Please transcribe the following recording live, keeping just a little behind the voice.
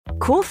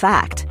Cool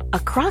fact, a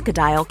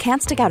crocodile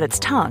can't stick out its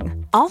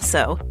tongue.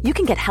 Also, you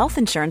can get health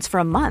insurance for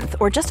a month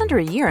or just under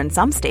a year in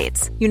some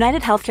states.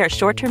 United Healthcare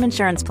short-term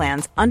insurance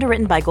plans,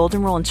 underwritten by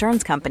Golden Rule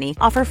Insurance Company,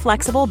 offer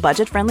flexible,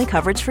 budget-friendly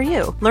coverage for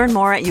you. Learn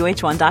more at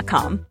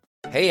uh1.com.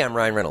 Hey, I'm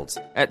Ryan Reynolds.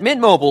 At Mint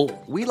Mobile,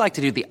 we like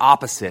to do the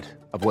opposite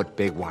of what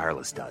Big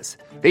Wireless does.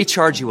 They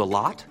charge you a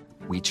lot,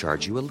 we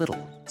charge you a little.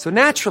 So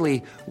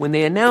naturally, when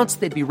they announced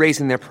they'd be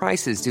raising their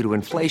prices due to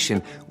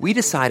inflation, we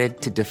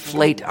decided to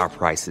deflate our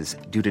prices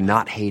due to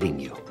not hating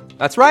you.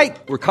 That's right.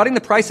 We're cutting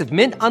the price of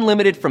Mint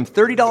Unlimited from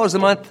 $30 a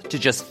month to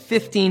just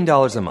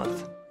 $15 a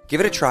month. Give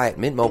it a try at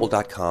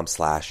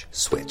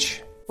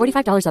mintmobile.com/switch.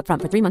 $45 up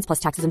front for 3 months plus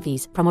taxes and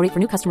fees. Promo rate for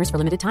new customers for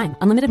limited time.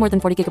 Unlimited more than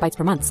 40 gigabytes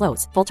per month.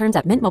 Slows full terms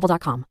at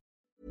mintmobile.com.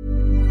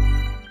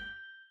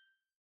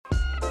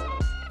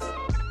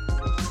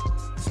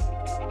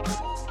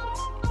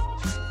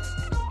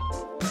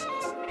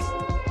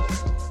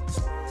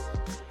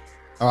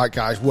 All right,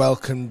 guys,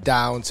 welcome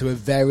down to a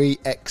very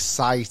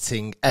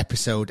exciting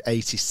episode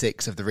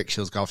 86 of the Rick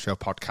Shields Golf Show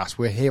podcast.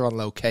 We're here on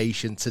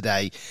location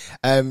today.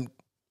 We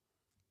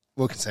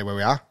can say where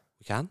we are.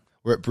 We can.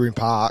 We're at Broome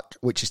Park,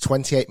 which is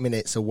 28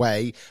 minutes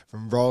away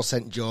from Royal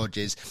St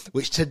George's,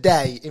 which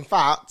today, in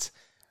fact,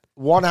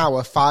 1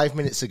 hour, 5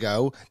 minutes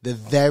ago, the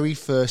very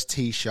first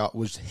tee shot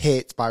was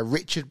hit by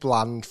Richard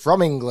Bland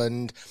from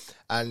England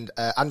and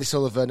Andy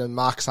Sullivan and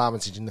Marcus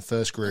Armitage in the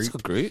first group. That's a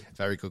good group.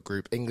 Very good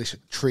group. English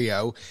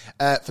trio.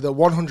 For the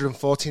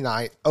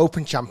 149th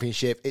Open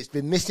Championship. It's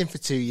been missing for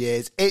 2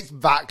 years. It's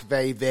back,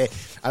 baby.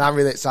 And I'm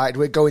really excited.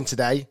 We're going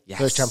today. Yes.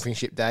 First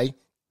championship day.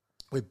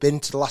 We've been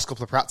to the last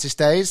couple of practice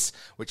days,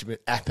 which have been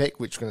epic,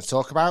 which we're going to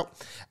talk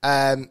about.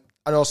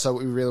 And also,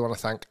 we really want to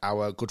thank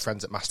our good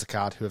friends at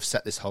MasterCard who have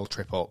set this whole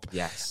trip up.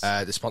 Yes.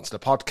 They sponsored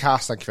the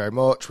podcast. Thank you very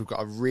much. We've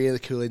got a really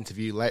cool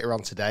interview later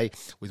on today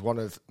with one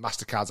of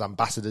MasterCard's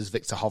ambassadors,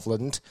 Viktor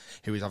Hovland,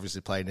 who is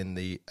obviously playing in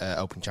the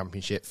Open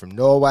Championship from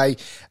Norway.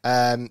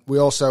 We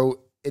also,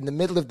 in the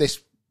middle of this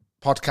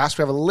podcast,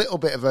 we have a little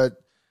bit of a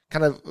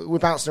we're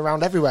bouncing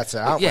around everywhere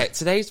today, aren't we? Yeah,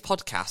 today's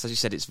podcast, as you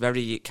said, it's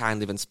very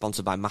kindly been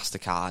sponsored by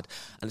MasterCard.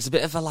 And it's a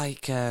bit of a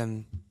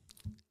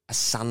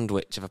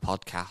sandwich of a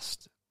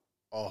podcast.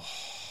 Oh,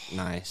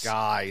 nice.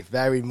 Guy,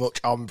 very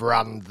much on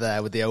brand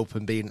there with the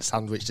Open being a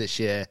sandwich this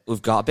year.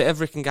 We've got a bit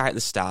of Rick and Guy at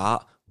the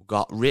start. We've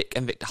got Rick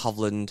and Viktor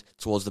Hovland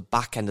towards the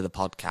back end of the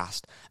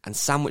podcast. And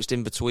sandwiched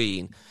in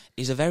between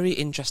is a very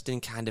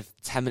interesting kind of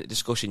 10-minute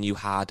discussion you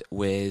had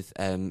with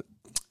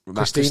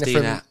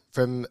Christina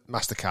from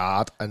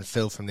MasterCard and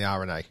Phil from the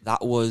RNA.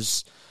 That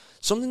was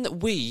something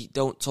that we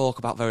don't talk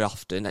about very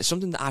often. It's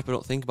something that I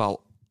don't think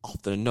about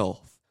often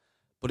enough.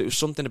 But it was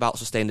something about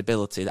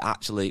sustainability that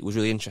actually was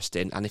really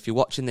interesting. And if you're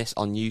watching this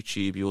on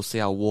YouTube, you will see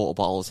our water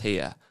bottles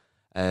here.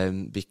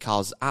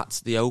 Because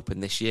at the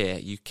Open this year,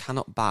 you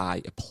cannot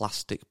buy a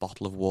plastic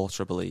bottle of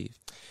water, I believe.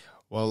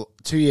 Well,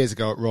 2 years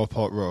ago at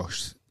Rawport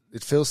Rush,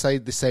 did Phil say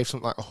they saved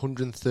something like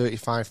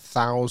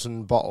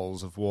 135,000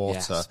 bottles of water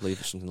yes, I believe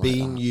it's something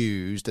being like that.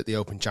 used at the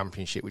Open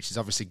Championship, which is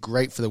obviously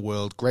great for the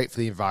world, great for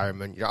the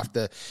environment. You don't have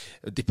to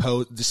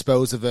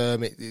dispose of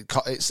them.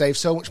 It saves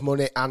so much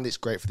money and it's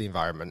great for the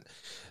environment.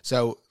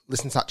 So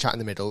listen to that chat in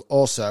the middle.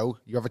 Also,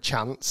 you have a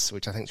chance,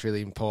 which I think is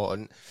really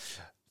important.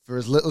 For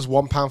as little as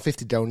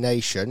 £1.50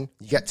 donation,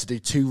 you get to do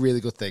two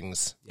really good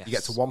things. Yes. You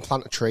get to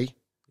plant a tree,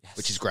 Yes,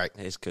 which is great.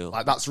 It is cool.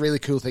 Like, that's a really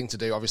cool thing to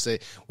do. Obviously,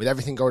 with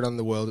everything going on in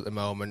the world at the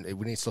moment,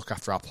 we need to look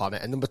after our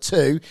planet. And number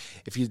two,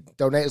 if you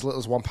donate as little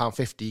as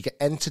 £1.50, you get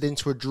entered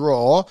into a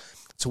draw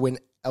to win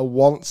a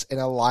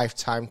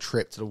once-in-a-lifetime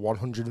trip to the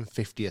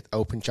 150th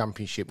Open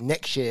Championship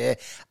next year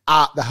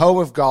at the home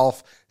of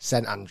golf,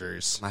 St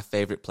Andrews. My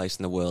favourite place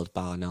in the world,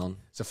 bar none.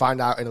 So find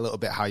out in a little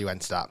bit how you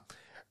enter that.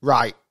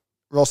 Right.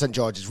 Royal St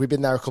George's, we've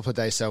been there a couple of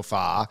days so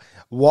far.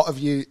 What have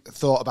you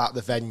thought about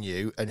the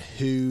venue and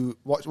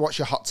what's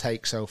your hot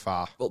take so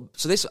far? Well,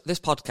 so this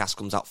podcast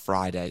comes out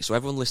Friday, so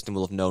everyone listening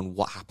will have known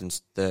what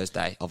happens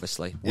Thursday,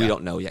 obviously. Yeah. We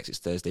don't know yet 'cause it's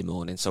Thursday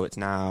morning, so it's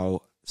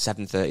now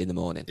 7:30 in the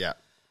morning. Yeah.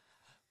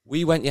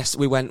 We went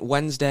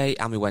Wednesday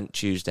and we went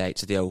Tuesday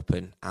to the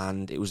Open,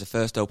 and it was the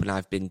first Open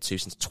I've been to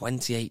since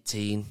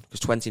 2018. It was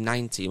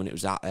 2019 when it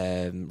was at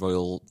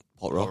Royal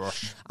Port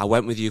Rush. I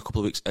went with you a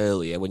couple of weeks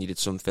earlier when you did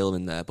some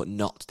filming there, but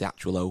not the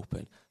actual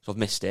Open. So I've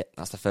missed it.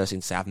 That's the first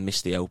thing to say. I've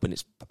missed the Open.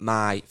 It's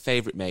my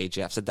favourite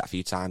major. I've said that a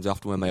few times. I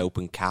often wear my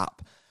Open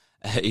cap,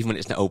 even when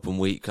it's not Open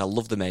week, 'cause I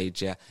love the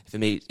major. For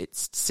me, it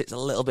sits a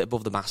little bit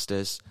above the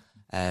Masters.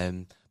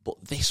 But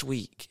this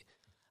week,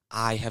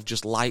 I have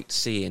just liked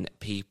seeing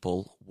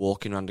people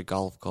walking around a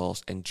golf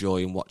course,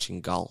 enjoying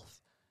watching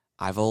golf.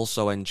 I've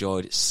also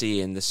enjoyed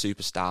seeing the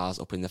superstars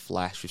up in the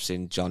flesh. We've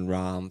seen John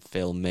Rahm,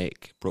 Phil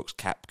Mick, Brooks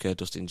Koepka,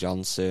 Dustin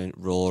Johnson,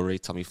 Rory,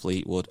 Tommy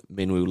Fleetwood,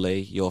 Minwoo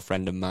Lee, your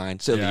friend of mine,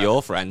 certainly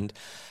your friend.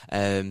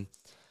 And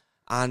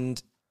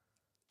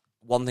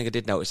one thing I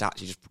did notice,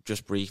 actually,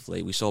 just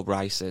briefly, we saw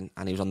Bryson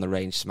and he was on the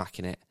range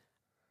smacking it.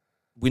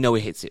 We know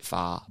he hits it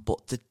far,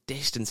 but the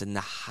distance and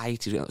the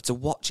height, to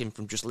watch him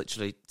from just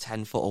literally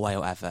 10 foot away or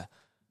whatever,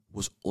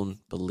 was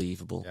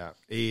unbelievable. Yeah,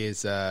 he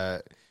is...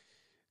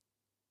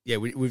 Yeah,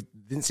 we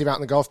didn't see him out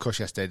on the golf course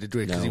yesterday, did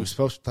we? Because No. he was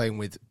supposed to be playing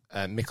with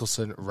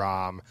Mickelson,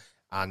 Rahm,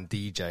 and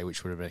DJ,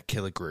 which would have been a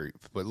killer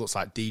group. But it looks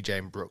like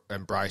DJ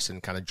and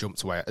Bryson kind of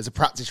jumped away. As a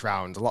practice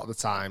round, a lot of the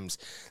times,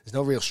 there's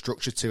no real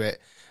structure to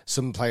it.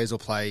 Some players will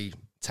play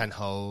 10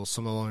 holes,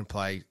 some will only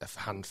play a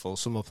handful,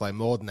 some will play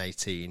more than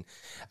 18,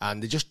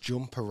 and they just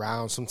jump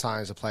around.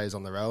 Sometimes the players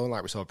on their own,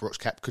 like we saw Brooks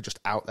Koepka just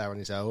out there on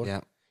his own.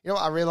 Yeah. You know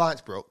what, I really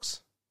liked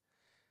Brooks.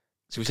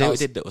 So we say what we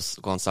did that was...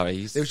 Go on,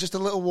 sorry. There was just a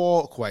little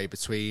walkway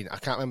between, I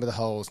can't remember the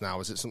holes now,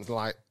 was it something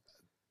like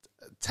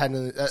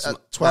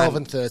 12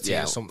 and 13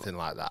 or something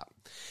like that?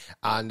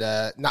 And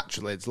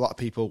naturally, there's a lot of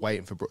people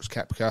waiting for Brooks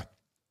Koepka,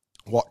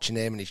 watching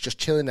him, and he's just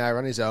chilling there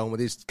on his own with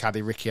his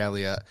caddy Ricky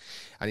Elliott,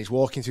 and he's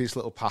walking through this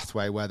little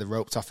pathway where the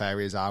roped off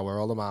areas are, where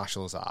all the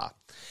marshals are.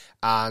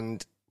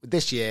 And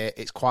this year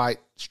it's quite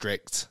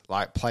strict,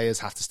 like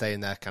players have to stay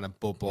in their kind of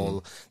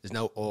bubble. There's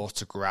no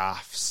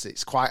autographs.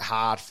 It's quite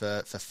hard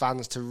for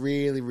fans to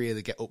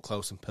really get up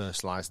close and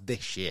personalised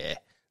this year.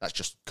 That's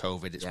just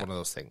COVID. It's one of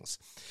those things.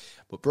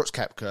 But Brooks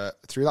Koepka,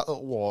 through that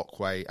little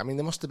walkway, I mean,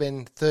 there must have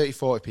been 30,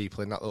 40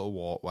 people in that little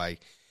walkway,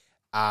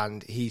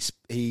 and he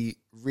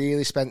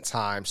really spent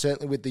time,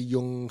 certainly with the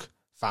young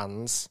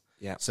fans.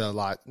 Yeah. So,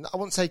 like, I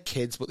wouldn't say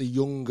kids, but the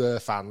younger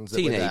fans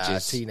that were there,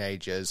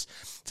 teenagers,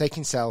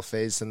 taking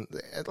selfies, and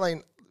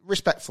like,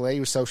 respectfully,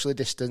 he was socially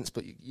distanced,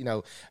 but, you know,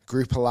 a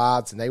group of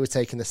lads, and they were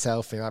taking the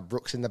selfie, and I had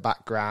Brooks in the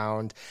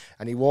background,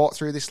 and he walked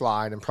through this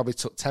line and probably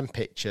took 10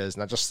 pictures,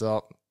 and I just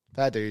thought,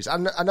 fair dues. I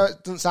know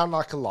it doesn't sound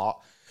like a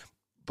lot,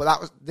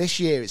 but this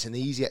year it's an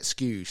easy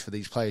excuse for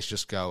these players to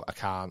just go, I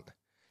can't.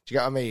 Do you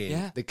get what I mean?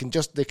 Yeah. They can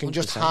just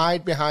 100%.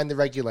 Hide behind the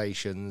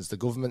regulations, the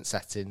government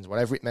settings,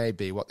 whatever it may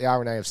be, what the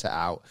RNA have set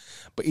out.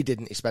 But he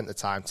didn't. He spent the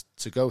time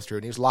to go through,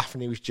 and he was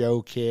laughing, he was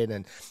joking,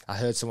 and I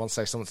heard someone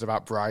say something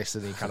about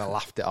Bryson, and he kind of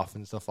laughed it off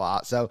and stuff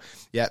like that. So,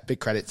 yeah,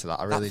 big credit to that.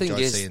 I really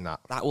enjoyed seeing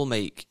that. That will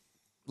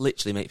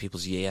literally make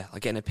people's year.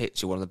 Like getting a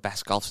picture of one of the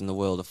best golfers in the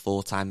world, a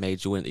 4-time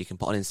major winner that you can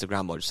put on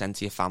Instagram or just send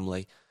to your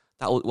family.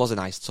 That was a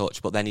nice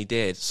touch. But then he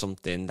did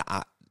something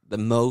that the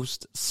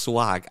most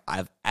swag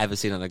I've ever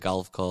seen on a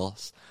golf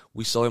course.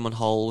 We saw him on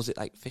hole, was it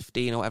like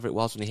 15 or whatever it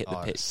was when he hit the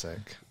pitch?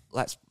 Sick.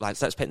 Let's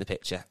paint the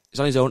picture.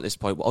 He's on his own at this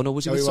point. Oh no,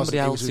 was he with somebody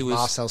else? He was with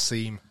Marcel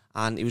Seam.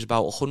 And he was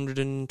about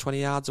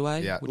 120 yards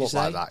away. Yeah, would you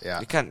say? Like that,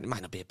 yeah. It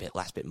might not be a bit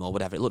less, bit more,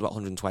 whatever. It looked about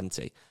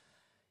 120.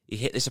 He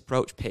hit this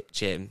approach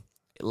pitch in.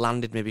 It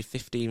landed maybe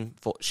 15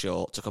 foot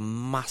short, took a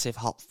massive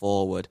hop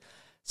forward,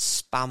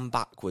 spam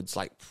backwards,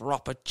 like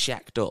proper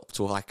checked up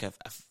to like a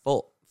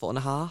foot and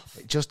a half.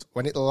 It just,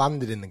 when it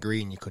landed in the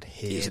green, you could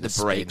hear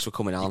the brakes were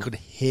coming on. You could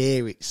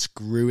hear it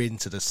screw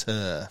into the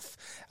surf.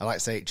 And like I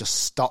say, it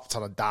just stopped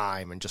on a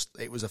dime and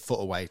it was a foot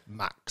away,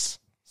 max.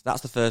 So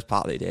that's the first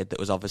part that he did that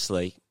was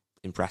obviously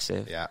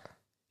impressive. Yeah.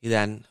 He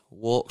then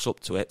walks up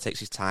to it, takes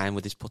his time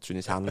with his putter in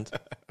his hand,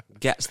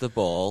 gets the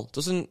ball,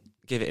 doesn't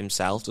give it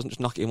himself, doesn't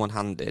just knock it in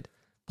one-handed,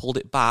 pulled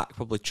it back,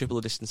 probably triple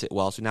the distance it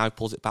was, so now he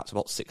pulls it back to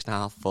about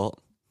 6.5 foot,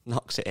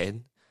 knocks it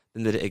in,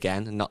 then did it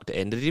again and knocked it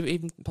in. Did he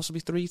even possibly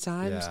 3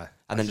 times? Yeah.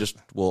 And then just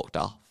walked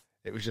off.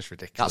 It was just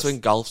ridiculous. That's when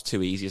golf's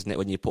too easy, isn't it?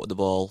 When you put the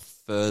ball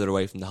further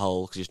away from the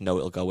hole because you just know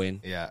it'll go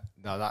in. Yeah.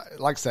 No, that,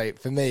 like I say,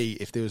 for me,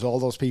 if there was all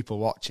those people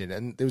watching,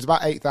 and there was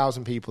about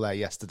 8,000 people there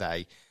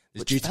yesterday.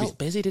 Which felt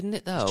busy, didn't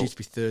it, though? It's due to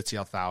be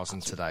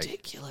 30,000 today.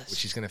 Ridiculous.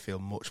 Which is going to feel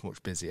much,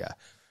 much busier.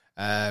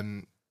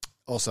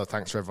 Also,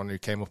 thanks for everyone who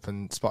came up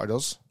and spotted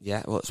us.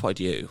 Yeah, well, spotted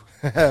you.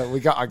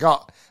 I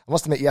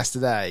must admit,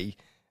 yesterday,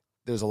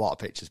 there was a lot of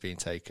pictures being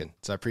taken.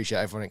 So I appreciate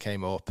everyone that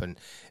came up, and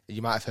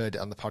you might have heard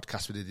it on the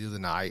podcast we did the other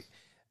night.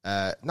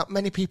 Not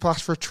many people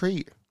asked for a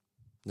treat.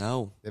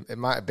 No. It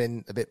might have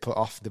been a bit put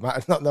off. They might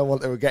have not known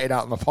what they were getting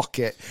out of my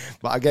pocket.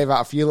 But I gave out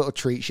a few little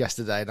treats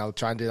yesterday, and I'll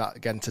try and do that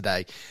again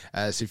today.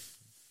 This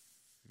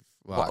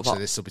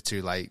will be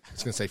too late. I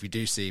was going to say if you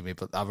do see me,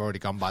 but I've already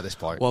gone by this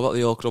point. What about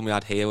the awkward one we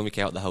had here when we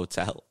came out of the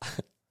hotel?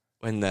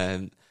 When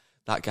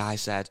that guy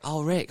said,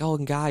 "Oh, Rick,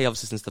 and Guy,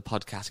 obviously since the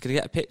podcast, can I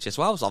get a picture?"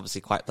 So I was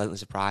obviously quite pleasantly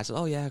surprised.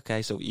 Oh, yeah,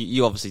 okay. So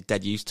you obviously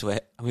dead used to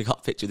it. And we got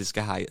a picture of this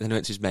guy. And then I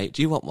went to his mate,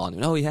 "Do you want one?"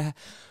 And, "Oh, yeah."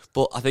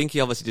 But I think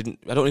he obviously didn't.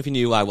 I don't know if he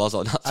knew who I was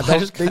or not. So I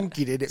don't think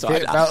he did. It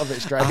felt a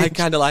bit strange. I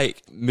kind of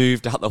like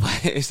moved out the way.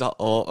 It's like,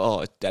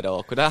 it's dead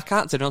awkward. I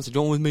can't turn around and say, "Do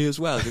you want with me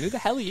as well?" Who the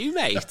hell are you,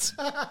 mate?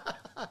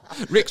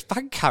 Rick's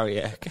bag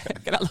carrier.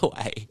 Get out of the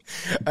way.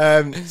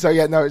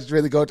 It's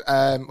really good.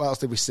 What else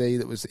did we see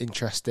that was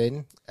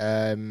interesting?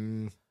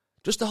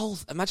 Just the whole.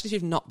 Imagine if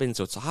you've not been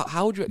to a tour.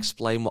 How would you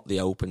explain what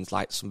the Open's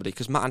like to somebody?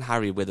 Because Matt and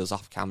Harry with us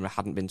off camera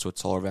hadn't been to a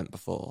tour event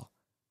before.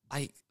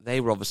 They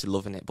were obviously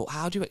loving it, but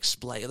how do you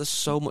explain? There's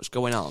so much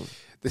going on.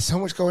 There's so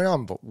much going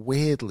on, but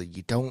weirdly,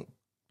 you don't.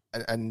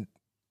 And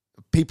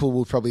people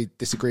will probably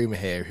disagree with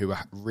me here, who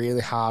are really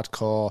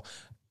hardcore,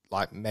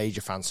 like major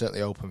fans,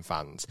 certainly Open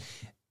fans.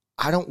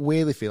 I don't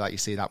really feel like you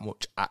see that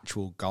much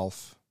actual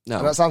golf. No,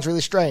 and that sounds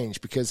really strange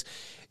because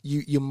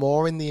you're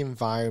more in the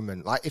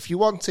environment. Like if you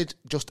wanted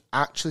just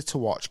actually to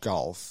watch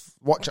golf,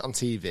 watch it on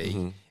TV.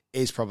 Mm-hmm.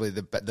 is probably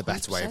the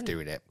better way of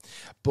doing it.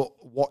 But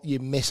what you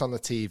miss on the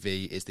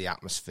TV is the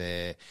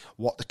atmosphere,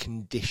 what the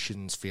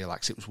conditions feel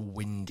like. 'Cause it was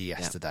windy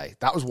yesterday. Yeah.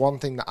 That was one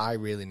thing that I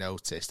really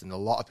noticed, and a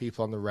lot of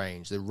people on the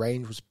range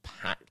was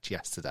packed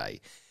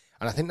yesterday.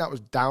 And I think that was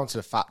down to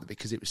the fact that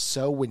because it was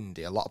so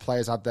windy, a lot of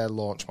players had their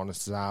launch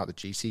monitors out, the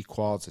GC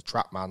quads, the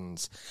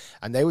Trackmans,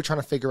 and they were trying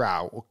to figure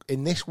out,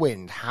 in this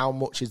wind, how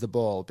much is the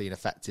ball being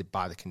affected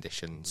by the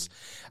conditions?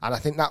 And I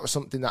think that was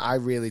something that I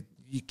really,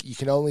 you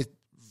can only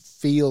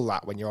feel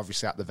that when you're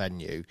obviously at the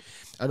venue.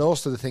 And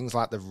also the things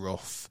like the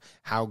rough,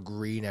 how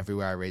green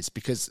everywhere is,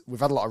 because we've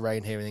had a lot of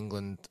rain here in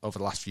England over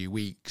the last few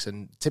weeks,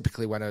 and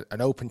typically when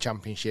an open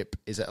championship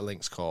is at a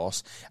links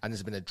course and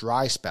there's been a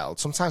dry spell,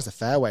 sometimes the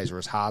fairways are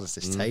as hard as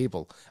this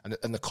table,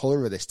 and the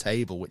colour of this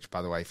table, which,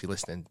 by the way, if you're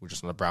listening, we're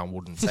just on a brown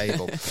wooden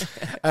table,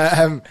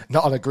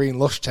 not on a green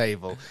lush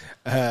table.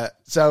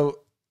 So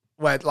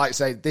where, like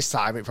say, this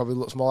time it probably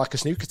looks more like a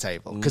snooker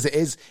table, because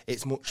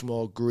it's much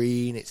more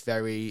green. It's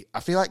very,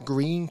 I feel like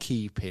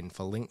greenkeeping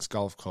for links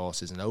golf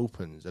courses and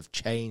opens have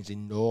changed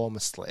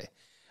enormously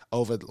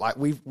over, like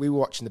we were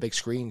watching the big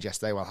screens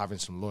yesterday while having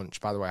some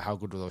lunch. By the way, how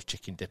good were those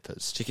chicken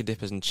dippers? Chicken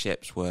dippers and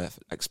chips were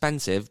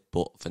expensive,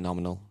 but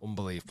phenomenal.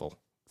 Unbelievable.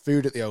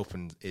 Food at the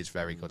Open is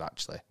very good,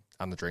 actually,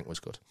 and the drink was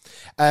good.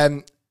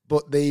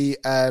 But they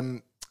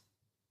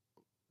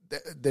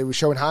were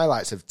showing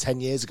highlights of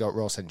 10 years ago at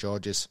Royal St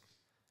George's,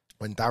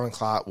 when Darren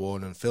Clark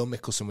won and Phil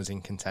Mickelson was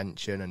in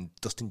contention and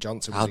Dustin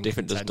Johnson was in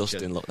contention. How different does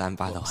Dustin look then,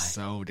 by the way?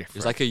 So different. He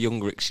was like a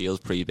young Rick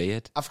Shields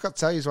pre-beard. I forgot to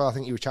tell you as well, I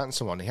think you were chatting to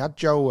someone. He had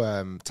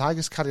Joe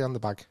Tiger's caddy on the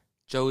bag.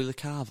 Joey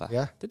LaCava?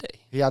 Yeah. Did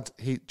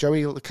he?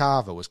 Joey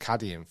LaCava was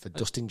caddying for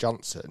Dustin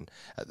Johnson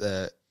at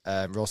the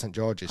Royal St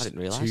George's. I didn't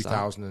realise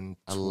 2011.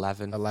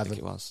 I think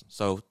it was.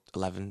 So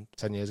 10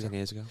 years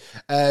ago.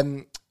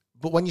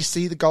 But when you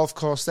see the golf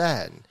course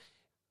then,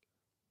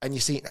 and you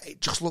see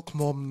it just looks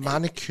more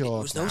manicured.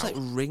 It was those like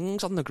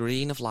rings on the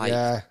green of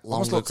longer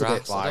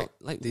grass, a bit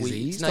like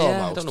diseased almost.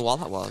 Yeah, I don't know what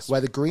that was. Where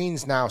the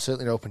greens now,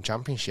 certainly in Open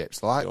Championships,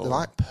 they're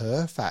like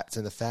perfect,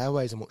 and the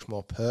fairways are much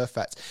more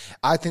perfect.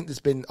 I think there's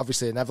been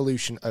obviously an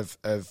evolution of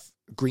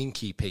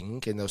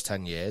greenkeeping in those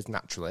 10 years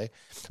naturally,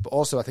 but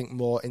also I think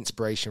more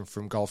inspiration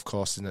from golf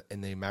courses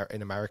in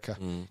America,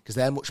 because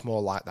they're much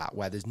more like that,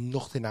 where there's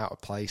nothing out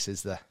of place,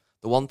 is there?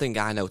 The one thing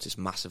I noticed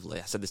massively,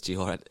 I said this to you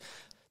already,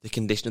 the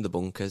condition of the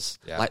bunkers,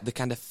 like the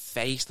kind of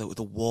face, the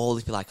wall,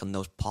 if you like, on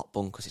those pot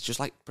bunkers, it's just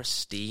like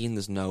pristine.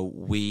 There's no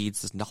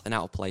weeds, there's nothing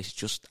out of place. It's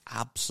just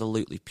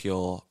absolutely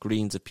pure.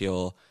 Greens are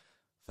pure,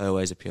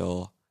 fairways are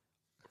pure,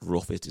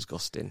 rough is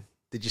disgusting.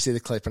 Did you see the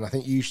clip? And I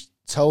think you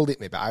told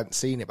it me, but I hadn't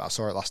seen it. But I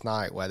saw it last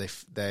night, where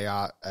they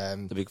are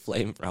the big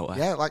flamethrower.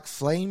 Yeah, like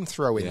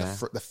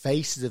flamethrowing the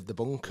faces of the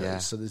bunkers. Yeah.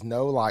 So there's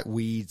no like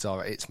weeds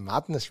or it's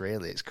madness.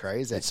 Really, it's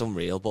crazy. It's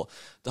unreal. But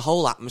the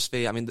whole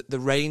atmosphere. I mean, the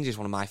range is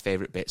one of my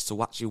favourite bits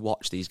to actually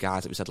watch these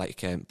guys that we said, like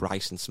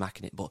Bryson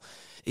smacking it, but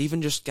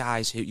even just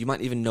guys who you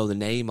might even know the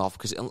name of,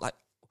 because like.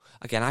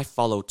 Again, I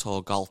follow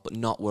tour golf, but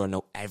not where I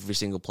know every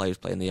single player who's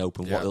playing the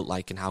Open, what they look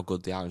like and how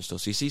good they are and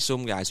stuff. So you see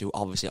some guys who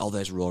obviously,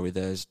 there's Rory,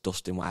 there's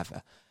Dustin, whatever.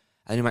 And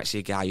then you might see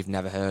a guy you've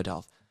never heard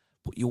of.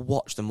 But you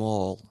watch them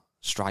all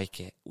strike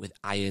it with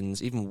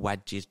irons, even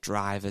wedges,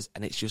 drivers,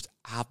 and it's just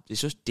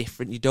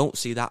different. You don't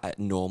see that at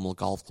normal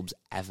golf clubs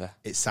ever.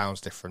 It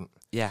sounds different.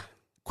 Yeah.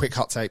 Quick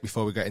hot take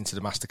before we get into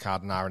the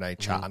MasterCard and R&A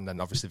chat, and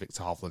then obviously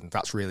Viktor Hovland.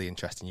 That's really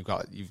interesting.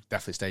 You've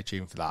definitely stay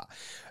tuned for that.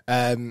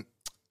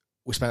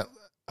 We spent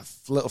a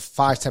little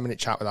 5-10 minute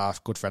chat with our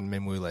good friend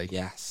Min Woo Lee.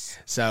 Yes.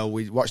 So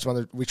we watched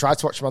him we tried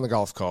to watch him on the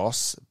golf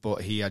course,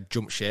 but he had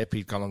jumped ship.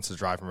 He'd gone onto the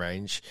driving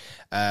range.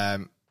 I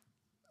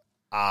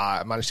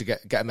managed to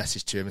get a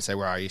message to him and say,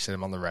 "Where are you?" He said,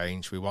 "I'm on the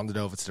range." We wandered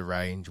over to the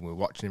range and we were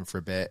watching him for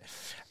a bit,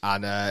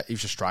 and he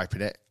was just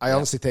striping it. I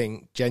honestly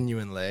think,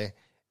 genuinely,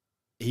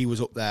 he was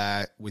up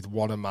there with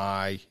one of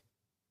my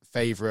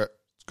favourite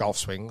golf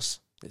swings.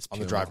 It's on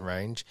the driving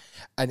range,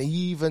 and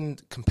even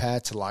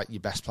compared to like your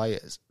best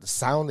players, the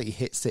sound that he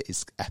hits it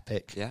is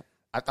epic. Yeah,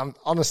 I'm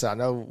honestly, I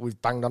know we've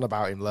banged on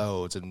about him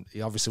loads, and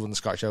he obviously won the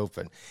Scottish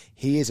Open.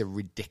 He is a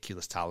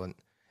ridiculous talent.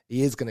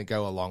 He is going to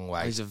go a long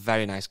way. He's a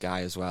very nice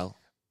guy as well.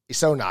 He's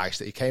so nice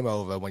that he came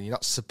over when you're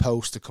not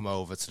supposed to come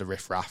over to the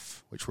Riff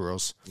Raff, which were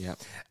us. Yeah.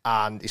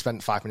 And he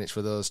spent 5 minutes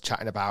with us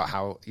chatting about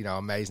how,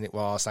 amazing it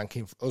was,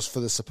 thanking us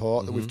for the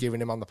support that we've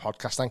given him on the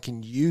podcast,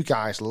 thanking you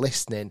guys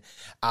listening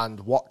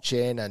and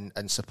watching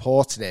and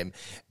supporting him.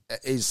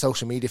 His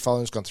social media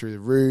following's gone through the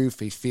roof.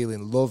 He's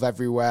feeling love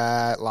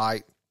everywhere.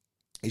 Like,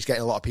 he's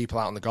getting a lot of people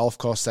out on the golf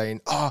course saying,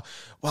 "Oh,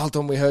 well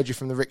done, we heard you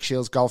from the Rick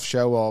Shields golf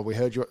show," or we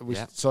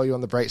saw you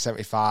on the Break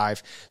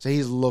 75. So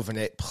he's loving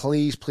it.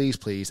 Please, please,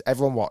 please,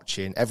 everyone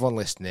watching, everyone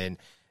listening,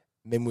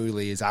 Min Woo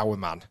Lee is our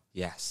man.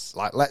 Yes.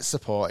 Like, let's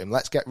support him.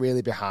 Let's get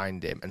really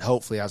behind him, and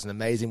hopefully has an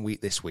amazing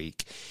week this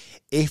week.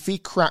 If he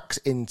cracks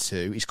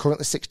into, he's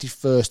currently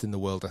 61st in the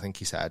world, I think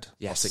he said,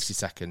 yes, or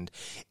 62nd.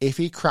 If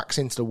he cracks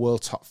into the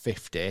world top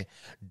 50,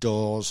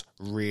 doors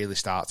really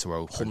start to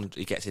open.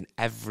 He gets in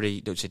every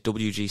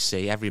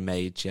WGC, every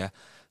major.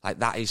 Like,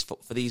 that is,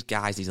 for these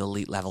guys, these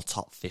elite level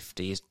top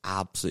 50 is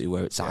absolutely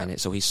where it's at.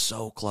 So he's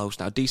so close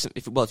now. Decent.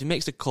 If he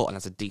makes the cut and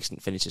has a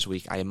decent finish this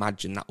week, I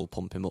imagine that will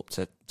pump him up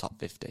to top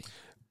 50.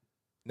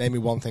 Name me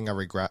one thing I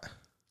regret.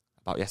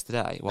 About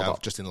yesterday? What No,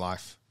 about? just in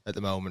life at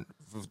the moment.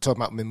 We're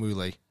talking about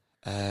Minwoo.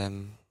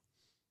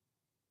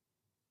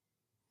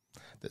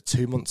 That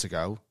 2 months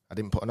ago, I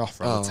didn't put an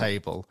offer on the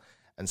table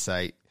and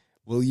say,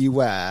 will you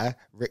wear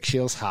Rick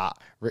Shields' hat,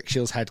 Rick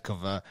Shields' head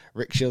cover,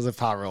 Rick Shields'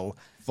 apparel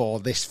for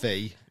this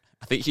fee?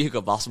 I think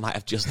Hugo Boss might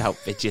have just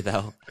outbid you,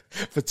 though.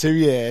 For 2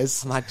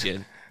 years.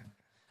 Imagine.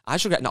 I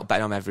should get not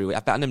betting on him every week. I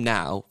bet on him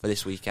now for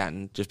this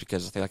weekend just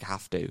because I feel like I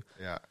have to.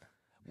 Yeah.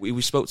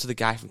 We spoke to the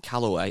guy from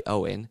Callaway,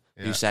 Owen,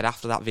 who said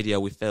after that video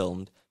we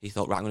filmed, he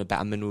thought, right, I'm going to bet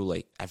on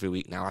Minwoo every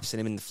week now. I've seen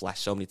him in the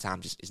flesh so many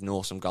times. He's an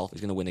awesome golfer.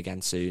 He's going to win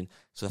again soon.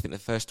 So I think the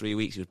first 3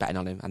 weeks he was betting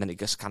on him, and then it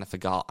just kind of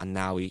forgot, and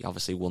now he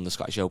obviously won the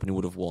Scottish Open. He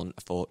would have won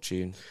a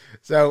fortune.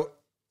 So,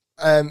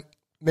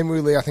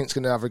 Minwoo, I think, is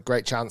going to have a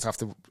great chance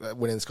after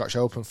winning the Scottish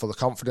Open, full of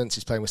confidence.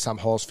 He's playing with Sam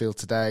Horsfield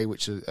today,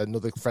 which is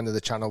another friend of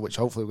the channel, which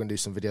hopefully we're going to do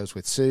some videos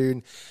with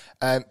soon.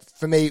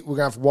 For me, we're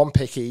going to have one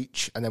pick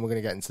each, and then we're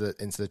going to get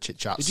into the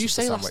chit-chats. Did you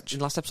say in the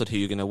last episode who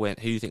you're going to win?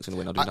 Who you think's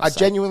going to win? Or I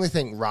genuinely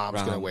think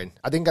Rahm's going to win.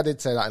 I think I did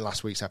say that in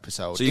last week's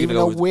episode. So even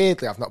though,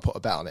 weirdly, I've not put a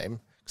bet on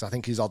him, because I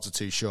think his odds are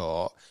too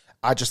short.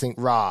 I just think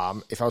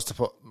Rahm, if I was to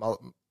put my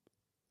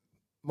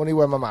money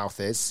where my mouth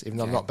is, even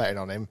though I'm not betting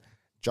on him,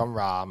 Jon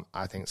Rahm,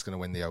 I think, is going to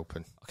win the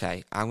Open.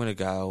 Okay, I'm going to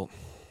go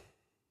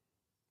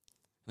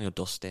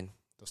Dustin.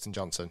 Dustin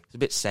Johnson. It's a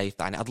bit safe.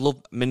 I'd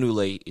love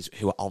Minwoo is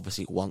who I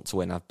obviously want to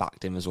win. I've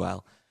backed him as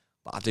well.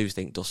 But I do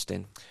think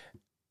Dustin.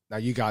 Now,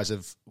 you guys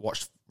have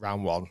watched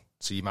round one,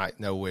 so you might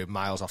know we're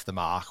miles off the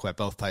mark, where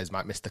both players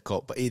might miss the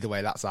cut. But either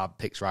way, that's our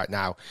picks right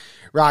now.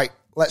 Right,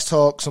 let's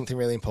talk something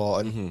really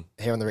important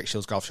here on the Rick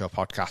Shields Golf Show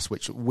podcast,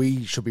 which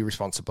we should be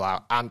responsible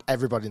out, and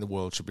everybody in the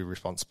world should be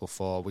responsible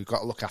for. We've got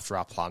to look after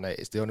our planet.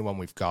 It's the only one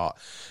we've got.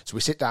 So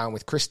we sit down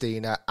with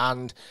Christina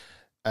and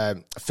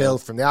Phil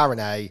from the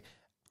R&A,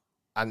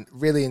 and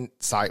really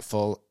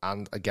insightful,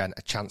 and again,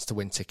 a chance to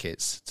win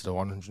tickets to the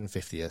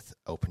 150th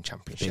Open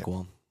Championship. Big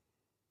one.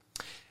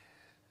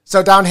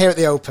 So down here at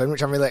the Open,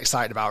 which I'm really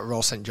excited about,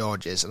 Royal St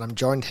George's, and I'm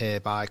joined here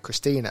by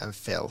Christina and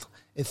Phil.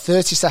 In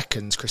 30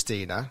 seconds,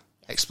 Christina,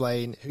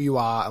 explain who you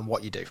are and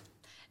what you do.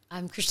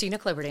 I'm Christina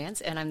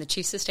Cloberdance, and I'm the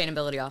Chief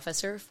Sustainability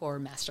Officer for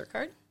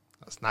MasterCard.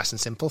 That's nice and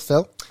simple.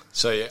 Phil?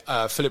 So,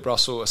 Philip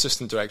Russell,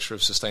 Assistant Director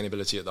of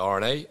Sustainability at the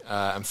R&A,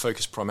 and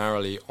focused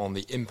primarily on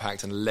the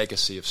impact and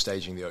legacy of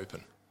staging the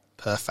Open.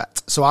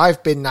 Perfect. So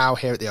I've been now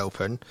here at the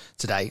Open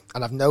today,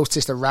 and I've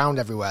noticed around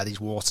everywhere these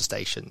water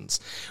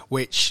stations,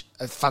 which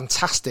are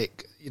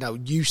fantastic,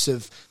 use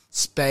of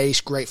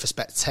space, great for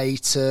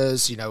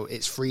spectators.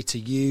 It's free to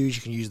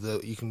use.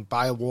 You can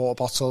buy a water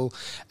bottle,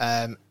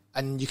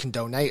 and you can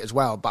donate as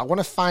well. But I want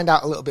to find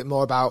out a little bit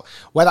more about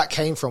where that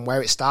came from,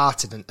 where it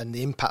started, and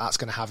the impact that's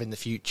going to have in the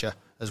future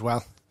as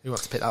well. Who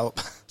wants to pick that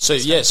up? So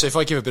if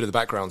I give a bit of the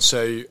background.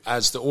 So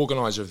as the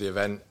organizer of the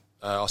event,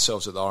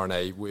 ourselves at the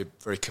R&A, we're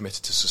very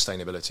committed to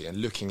sustainability and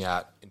looking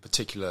at, in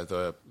particular,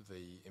 the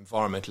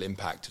environmental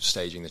impact of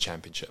staging the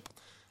championship.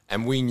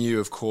 And we knew,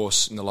 of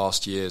course, in the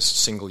last years,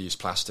 single-use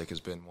plastic has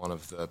been one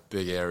of the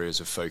big areas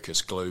of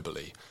focus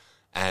globally.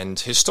 And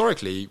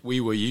historically,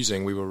 we were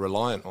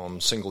reliant on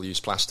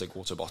single-use plastic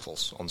water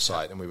bottles on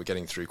site, and we were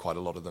getting through quite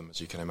a lot of them, as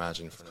you can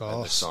imagine, for an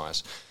event this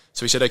size.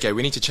 So we said, okay,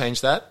 we need to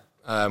change that.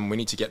 We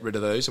need to get rid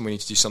of those, and we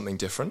need to do something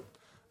different.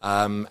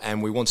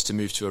 And we wanted to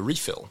move to a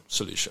refill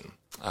solution.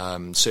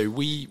 So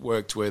we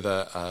worked with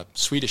a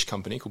Swedish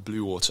company called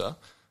Blue Water,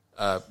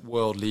 a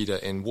world leader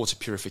in water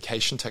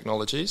purification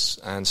technologies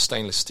and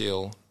stainless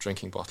steel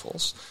drinking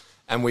bottles.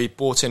 And we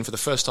bought in for the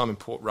first time in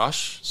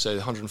Portrush, so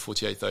the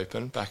 148th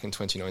Open back in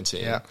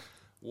 2019,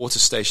 water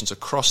stations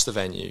across the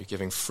venue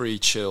giving free,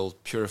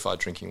 chilled, purified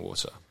drinking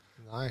water.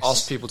 Nice.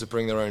 Asked people to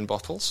bring their own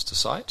bottles to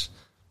site,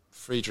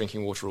 free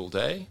drinking water all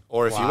day,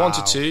 or if you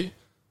wanted to,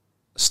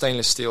 a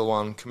stainless steel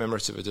one,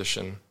 commemorative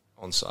edition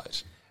on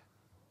site.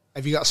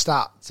 Have you got a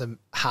stat to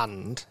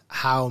hand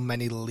how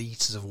many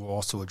litres of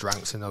water were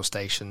drank in those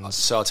stations?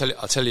 So I'll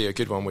tell you a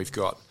good one we've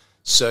got.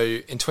 So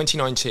in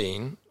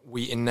 2019,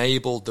 we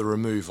enabled the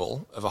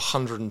removal of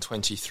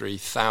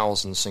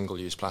 123,000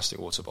 single-use plastic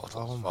water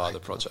bottles via the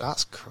project.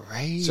 That's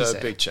crazy. So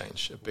a big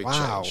change,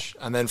 change.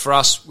 And then for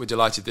us, we're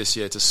delighted this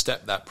year to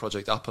step that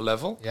project up a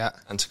level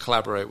and to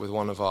collaborate with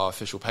one of our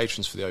official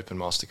patrons for the Open,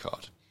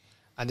 MasterCard.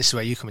 And this is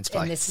where you come into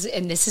play.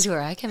 And this is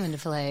where I come into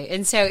play.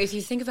 And so if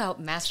you think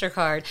about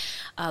MasterCard,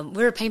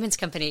 we're a payments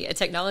company, a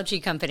technology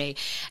company.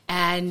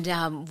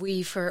 And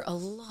we, for a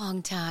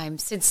long time,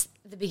 since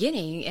the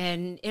beginning,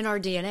 and in our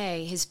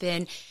DNA, has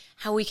been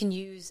how we can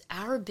use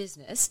our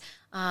business.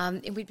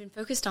 And we've been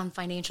focused on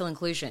financial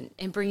inclusion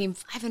and bringing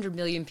 500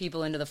 million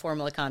people into the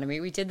formal economy.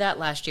 We did that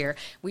last year.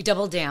 We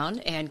doubled down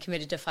and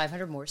committed to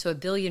 500 more, so 1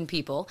 billion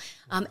people.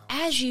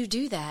 As you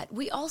do that,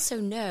 we also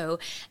know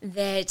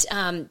that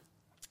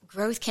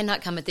growth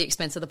cannot come at the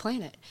expense of the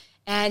planet.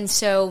 And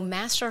so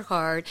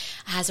MasterCard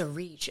has a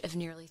reach of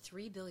nearly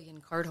 3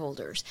 billion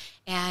cardholders.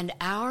 And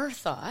our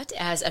thought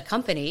as a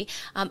company,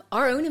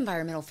 our own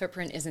environmental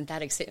footprint isn't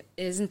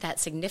that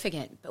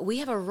significant, but we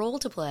have a role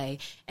to play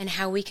in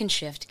how we can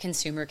shift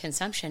consumer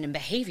consumption and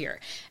behavior.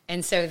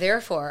 And so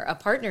therefore, a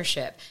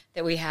partnership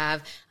that we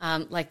have,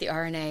 like the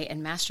RNA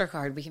and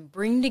MasterCard, we can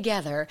bring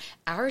together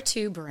our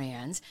two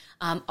brands,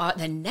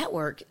 the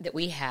network that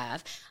we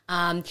have.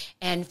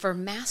 And for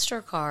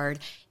MasterCard,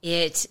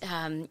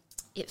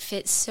 it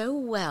fits so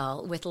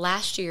well with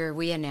last year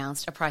we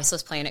announced a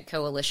Priceless Planet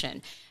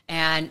Coalition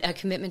and a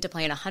commitment to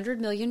plant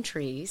 100 million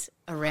trees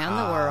around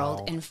the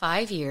world in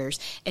 5 years.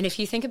 And if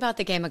you think about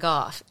the game of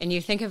golf and you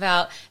think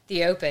about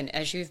the Open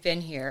as you've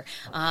been here,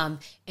 and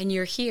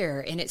you're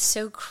here and it's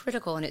so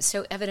critical and it's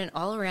so evident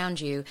all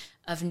around you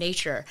of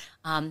nature,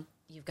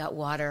 you've got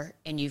water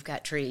and you've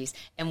got trees.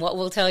 And what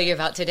we'll tell you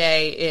about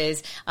today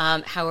is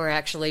how we're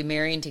actually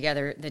marrying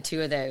together the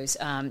two of those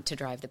to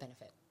drive the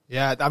benefit.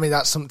 Yeah, I mean,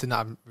 that's something that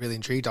I'm really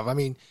intrigued of. I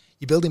mean,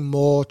 you're building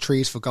more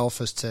trees for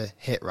golfers to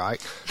hit,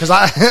 right? Because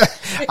I've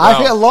hit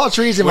a lot of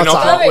trees in my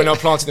time. We're not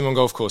planting them on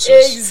golf courses.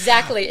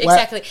 Exactly.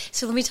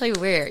 So let me tell you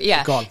where.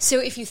 Yeah. Go on. So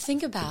if you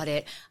think about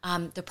it,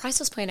 the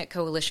Priceless Planet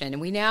Coalition,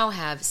 and we now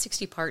have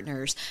 60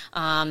 partners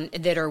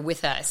that are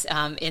with us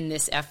in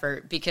this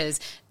effort because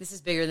this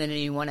is bigger than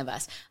any one of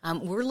us.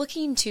 We're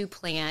looking to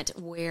plant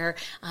where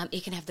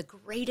it can have the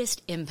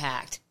greatest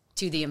impact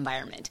to the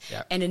environment.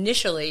 Yep. And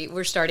initially,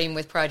 we're starting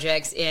with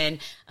projects in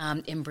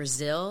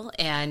Brazil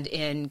and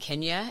in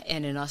Kenya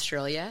and in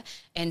Australia.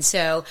 And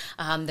so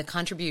the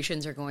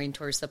contributions are going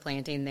towards the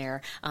planting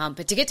there.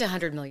 But to get to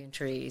 100 million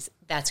trees,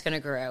 that's going to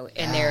grow.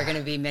 And there are going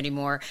to be many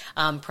more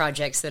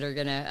projects that are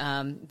going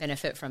to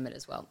benefit from it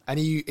as well. And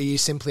are you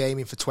simply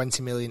aiming for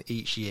 20 million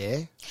each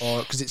year? Or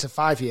because it's a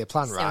 5-year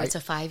plan, right? So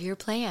it's a 5-year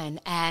plan.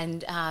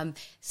 And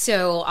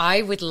so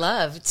I would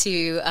love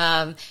to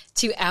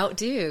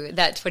outdo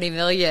that 20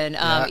 million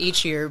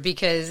each year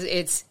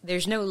because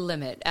there's no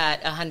limit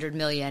at 100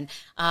 million.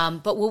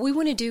 But what we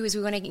want to do is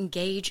we want to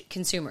engage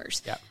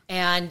consumers. Yep.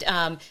 And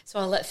so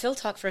I'll let Phil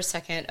talk for a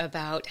second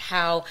about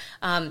how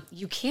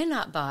you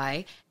cannot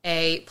buy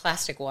a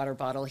plastic water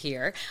bottle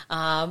here.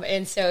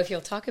 And so if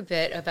you'll talk a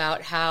bit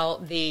about how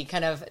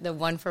the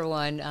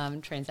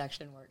one-for-one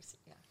transaction works.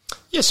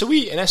 Yeah, so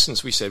in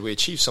essence, we said we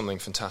achieved something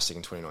fantastic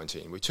in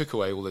 2019. We took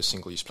away all those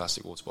single-use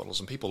plastic water bottles,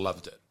 and people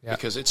loved it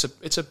because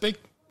it's a big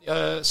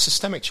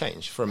systemic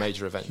change for a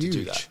major event. Huge. To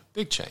do that.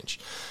 Big change.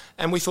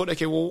 And we thought,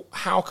 okay, well,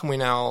 how can we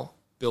now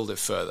build it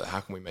further?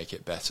 How can we make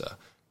it better?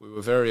 We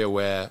were very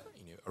aware,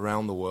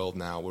 around the world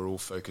now, we're all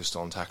focused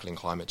on tackling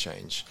climate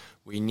change.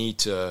 We need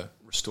to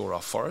restore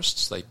our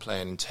forests. They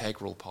play an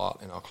integral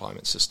part in our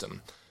climate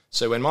system.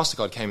 So when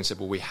MasterCard came and said,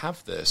 well, we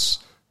have this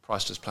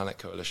Priceless Planet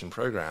Coalition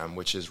program,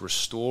 which is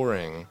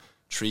restoring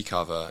tree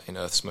cover in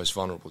Earth's most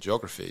vulnerable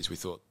geographies, we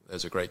thought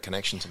there's a great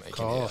connection to make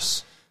in here.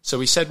 So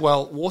we said,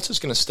 well, water's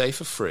going to stay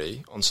for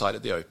free on site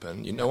at the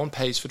Open. No one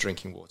pays for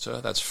drinking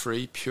water. That's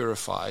free,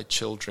 purified,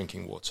 chilled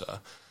drinking water.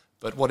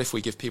 But what if we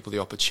give people the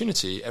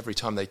opportunity every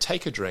time they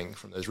take a drink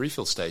from those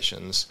refill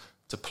stations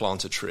to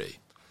plant a tree?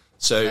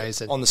 So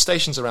amazing. On the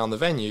stations around the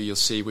venue, you'll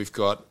see we've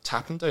got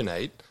tap and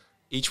donate.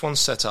 Each one's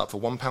set up for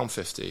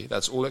 £1.50.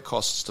 That's all it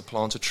costs to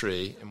plant a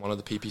tree in one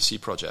of the PPC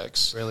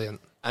projects.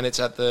 Brilliant. And it's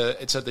at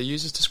the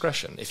user's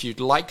discretion. If you'd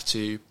like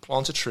to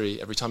plant a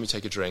tree every time you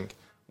take a drink,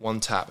 one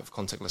tap of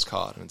contactless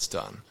card and it's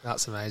done.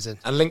 That's amazing.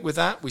 And linked with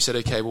that, we said,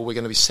 okay, well, we're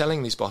going to be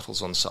selling these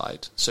bottles on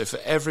site. So for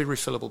every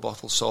refillable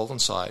bottle sold on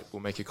site,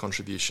 we'll make a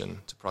contribution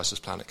to Priceless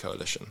Planet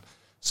Coalition.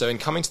 So in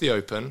coming to the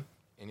Open,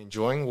 in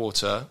enjoying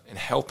water, in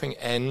helping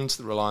end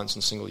the reliance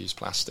on single-use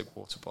plastic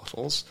water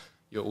bottles,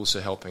 you're also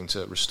helping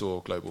to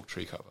restore global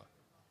tree cover.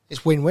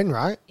 It's win-win,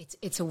 right?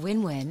 It's a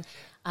win-win.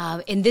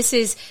 And this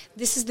is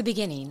the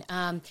beginning.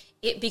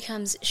 It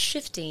becomes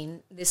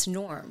shifting this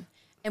norm.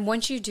 And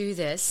once you do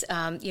this,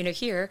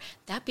 here,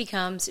 that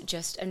becomes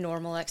just a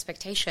normal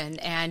expectation.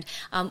 And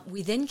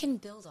we then can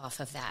build off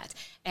of that.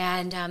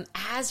 And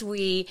as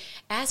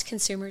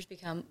consumers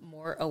become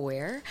more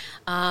aware,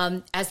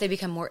 as they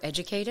become more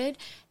educated,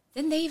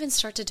 then they even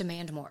start to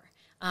demand more.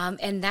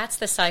 And that's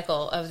the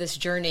cycle of this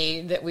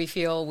journey that we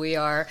feel we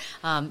are,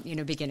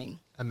 beginning.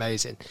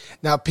 Amazing.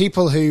 Now,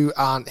 people who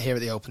aren't here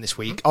at the Open this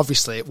week,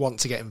 obviously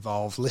want to get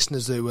involved.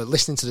 Listeners who are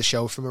listening to the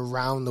show from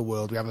around the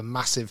world, we have a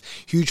massive,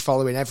 huge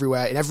following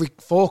everywhere, in every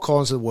 4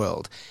 corners of the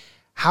world.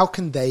 How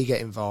can they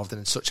get involved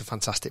in such a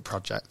fantastic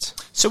project?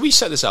 So we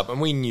set this up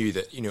and we knew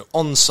that,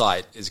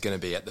 on-site is going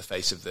to be at the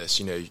face of this,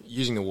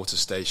 using the water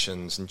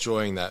stations,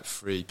 enjoying that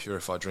free,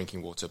 purified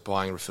drinking water,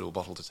 buying a refillable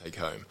bottle to take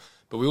home.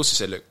 But we also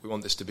said, look, we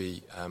want this to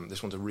be,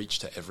 to reach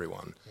to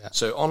everyone. Yeah.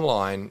 So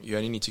online, you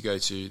only need to go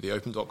to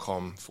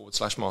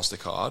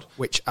theopen.com/MasterCard.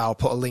 Which I'll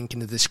put a link in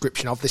the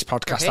description of this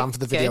podcast and for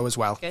the video as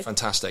well. Good.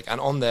 Fantastic. And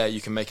on there,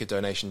 you can make a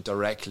donation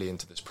directly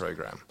into this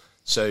program.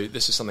 So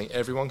this is something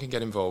everyone can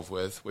get involved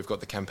with. We've got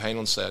the campaign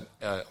on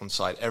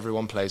site.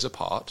 Everyone plays a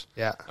part.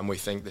 Yeah. And we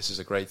think this is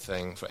a great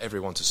thing for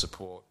everyone to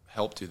support,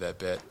 help do their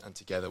bit, and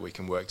together we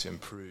can work to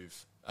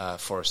improve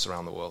forests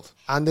around the world.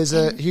 And there's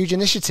a huge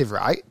initiative,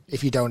 right,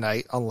 if you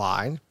donate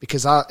online,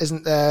 because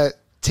isn't there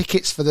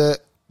tickets for the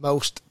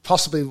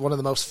possibly one of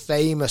the most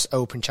famous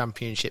Open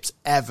Championships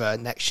ever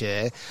next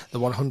year, the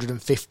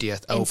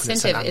 150th Open at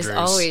St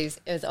Andrews.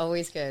 is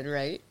always good,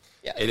 right?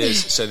 Yeah. It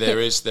is. So there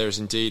is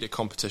indeed a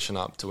competition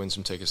up to win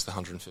some tickets to the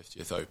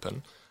 150th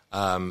Open.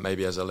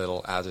 Maybe as a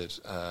little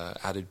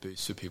added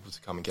boost for people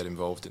to come and get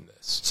involved in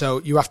this. So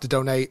you have to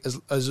donate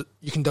as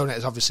you can donate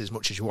as obviously as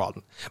much as you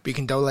want, but you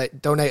can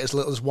donate as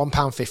little as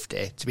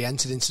 £1.50 to be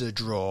entered into the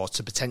draw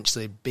to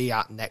potentially be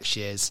at next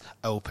year's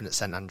Open at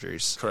St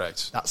Andrews.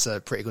 Correct. That's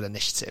a pretty good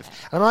initiative.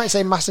 And I might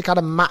say MasterCard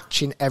are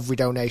matching every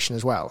donation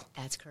as well.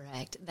 That's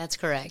correct.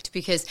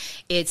 Because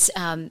it's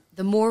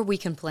the more we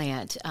can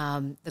plant,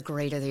 the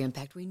greater the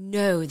impact. We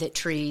know that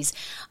trees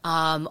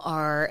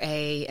are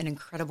an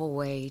incredible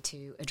way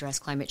to address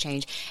climate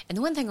change. And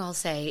the one thing I'll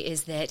say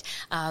is that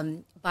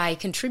by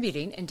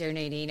contributing and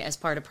donating as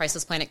part of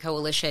Priceless Planet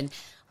Coalition,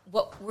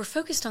 what we're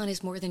focused on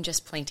is more than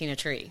just planting a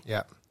tree.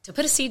 Yeah. To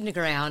put a seed in the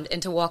ground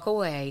and to walk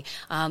away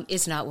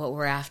is not what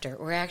we're after.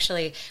 We're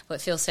actually,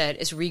 what Phil said,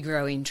 is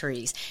regrowing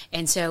trees.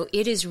 And so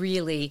it is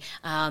really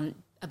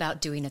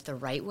about doing it the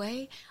right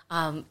way.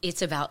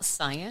 It's about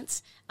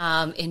science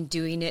and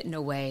doing it in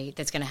a way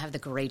that's going to have the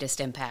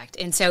greatest impact.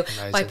 And so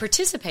by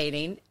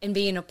participating and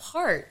being a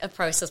part of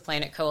Priceless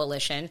Planet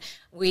Coalition,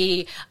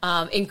 we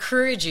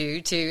encourage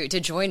you to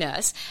join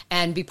us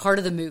and be part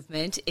of the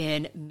movement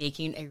in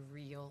making a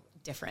real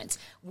difference.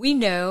 We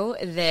know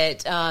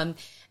that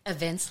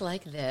events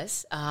like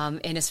this,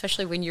 and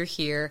especially when you're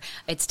here,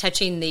 it's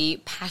touching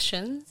the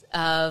passions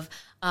of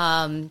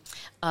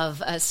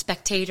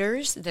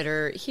spectators that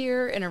are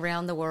here and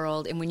around the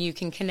world. And when you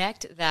can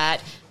connect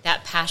that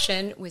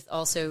passion with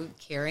also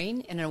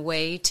caring in a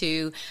way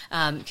to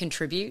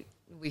contribute,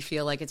 we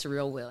feel like it's a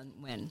real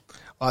win-win.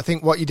 Well, I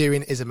think what you're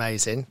doing is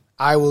amazing.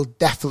 I will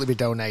definitely be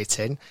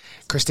donating.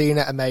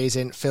 Christina,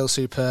 amazing. Phil,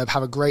 superb.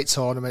 Have a great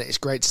tournament. It's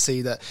great to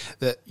see that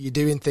you're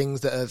doing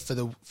things that are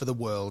for the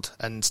world,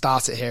 and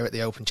start it here at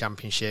the Open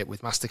Championship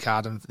with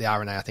MasterCard and the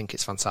RNA. I think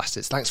it's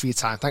fantastic. Thanks for your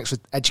time. Thanks for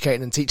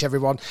educating and teach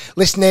everyone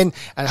listening,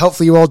 and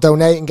hopefully you all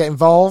donate and get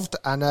involved,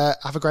 and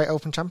have a great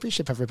Open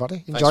Championship,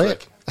 everybody. Enjoy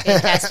it.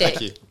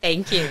 Fantastic.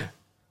 Thank you.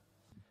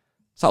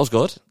 So that was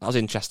good. That was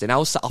interesting. I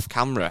was sat off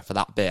camera for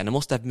that bit, and I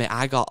must admit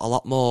I got a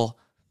lot more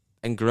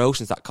engrossed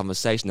into that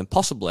conversation than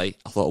possibly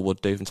I thought I would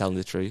do, from telling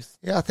the truth.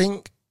 Yeah, I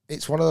think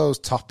it's one of those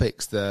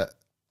topics that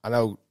I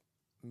know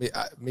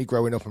me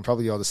growing up, and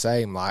probably you're the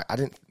same, like I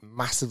didn't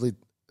massively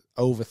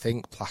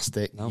overthink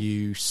plastic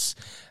use,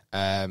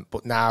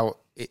 but now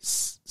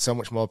it's so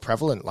much more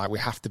prevalent. Like, we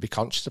have to be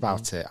conscious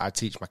about it. I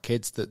teach my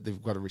kids that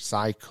they've got to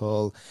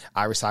recycle.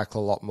 I recycle a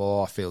lot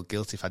more. I feel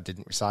guilty if I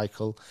didn't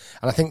recycle.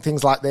 And I think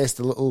things like this,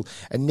 the little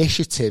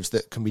initiatives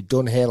that can be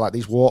done here, like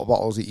these water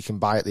bottles that you can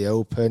buy at the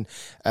Open,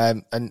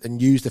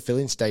 and use the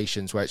filling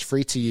stations where it's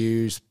free to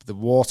use. The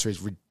water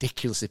is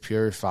ridiculously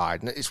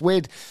purified. And it's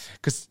weird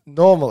because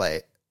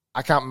normally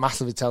I can't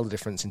massively tell the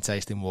difference in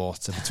tasting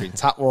water between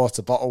tap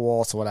water, bottled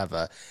water,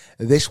 whatever.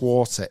 This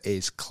water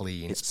is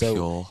clean. It's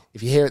pure.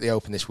 If you're here at the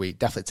Open this week,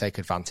 definitely take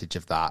advantage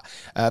of that.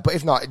 But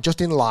if not, just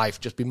in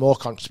life, just be more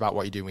conscious about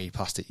what you're doing with your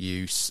plastic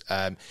use.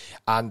 And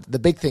the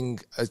big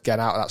thing, again,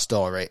 out of that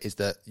story is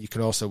that we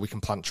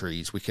can plant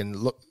trees. We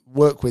can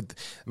work with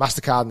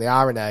MasterCard and the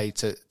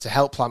RNA to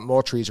help plant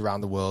more trees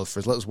around the world for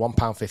as little as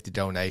 £1.50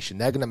 donation.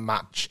 They're going to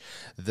match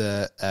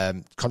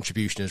the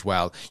contribution as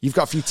well. You've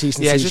got a few T's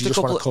and C's you just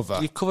want to cover.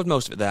 You've covered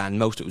most of it there, and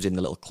most of it was in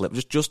the little clip.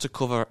 Just to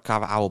carve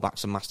our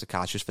backs and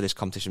MasterCards just for this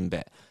competition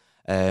bit.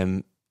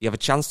 You have a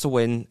chance to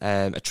win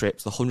a trip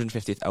to the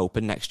 150th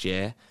Open next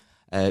year.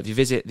 If you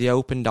visit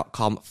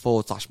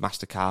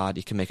theopen.com/MasterCard,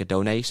 you can make a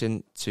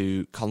donation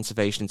to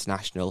Conservation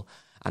International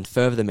and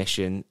further the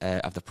mission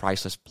of the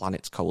Priceless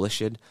Planets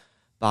Coalition.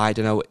 By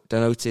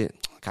donating,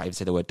 I can't even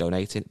say the word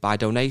donating. By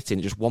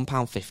donating just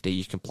 £1.50,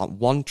 you can plant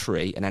one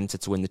tree and enter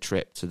to win the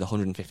trip to the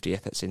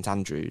 150th at St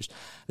Andrews.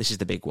 This is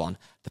the big one.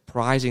 The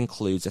prize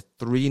includes a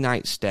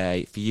 3-night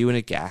stay for you and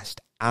a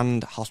guest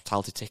and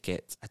hospitality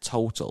tickets, a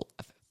total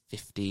of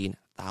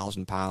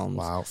 £15,000.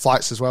 Wow.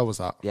 Flights as well, was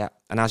that? Yeah.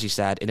 And as you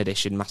said, in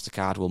addition,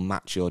 MasterCard will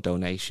match your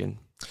donation.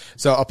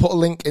 So I'll put a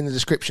link in the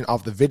description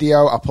of the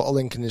video. I'll put a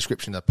link in the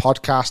description of the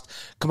podcast.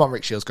 Come on,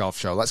 Rick Shields Golf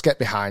Show. Let's get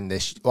behind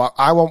this.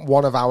 I want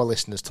one of our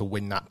listeners to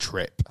win that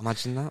trip.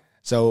 Imagine that.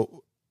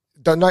 So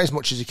donate as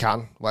much as you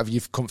can, whatever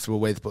you're comfortable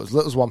with, but as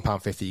little as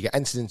 £1.50, you get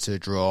entered into a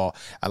draw,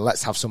 and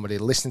let's have somebody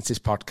listening to this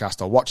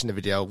podcast or watching the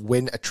video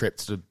win a trip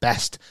to the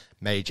best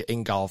major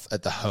in golf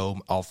at the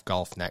home of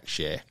golf next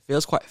year.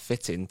 Feels quite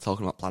fitting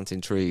talking about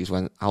planting trees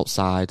when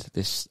outside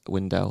this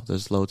window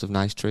there's loads of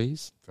nice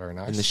trees. Very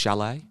nice. In the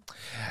chalet.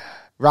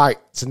 Right,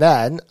 so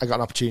then I got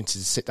an opportunity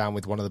to sit down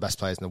with one of the best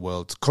players in the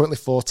world, currently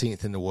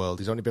 14th in the world.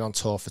 He's only been on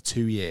tour for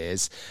 2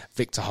 years,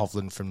 Viktor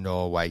Hovland from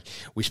Norway.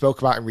 We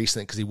spoke about him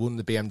recently because he won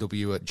the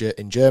BMW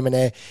in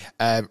Germany.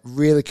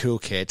 Really cool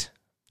kid.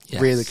 Yes.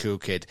 Really cool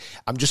kid.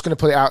 I'm just going to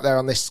put it out there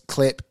on this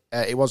clip.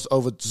 It was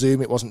over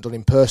Zoom. It wasn't done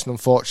in person,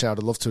 unfortunately. I'd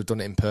have loved to have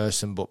done it in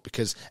person, but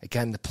because,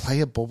 again, the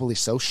player bubble is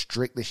so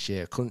strict this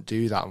year, I couldn't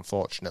do that,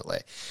 unfortunately.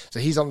 So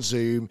he's on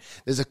Zoom.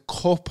 There's a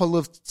couple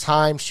of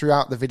times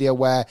throughout the video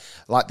where,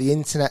 like, the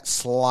internet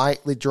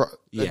slightly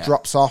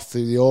drops off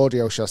through the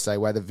audio, shall I say,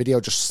 where the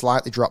video just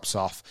slightly drops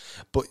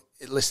off. But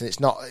listen, it's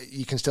not.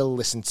 You can still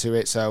listen to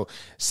it. So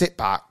sit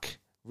back,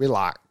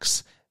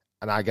 relax,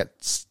 and I get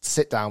to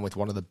sit down with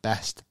one of the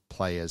best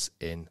players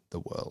in the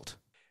world.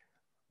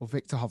 Well,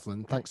 Viktor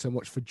Hovland, thanks so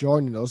much for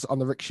joining us on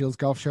the Rick Shields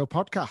Golf Show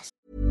podcast.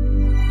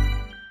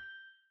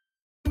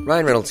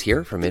 Ryan Reynolds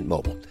here from Mint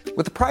Mobile.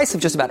 With the price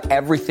of just about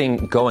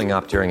everything going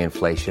up during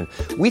inflation,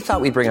 we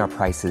thought we'd bring our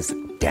prices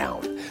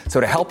down. So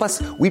to help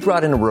us, we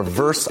brought in a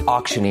reverse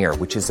auctioneer,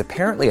 which is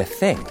apparently a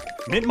thing.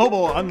 Mint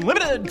Mobile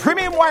Unlimited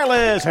Premium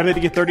Wireless. How to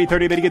get 30,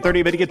 30, bit to get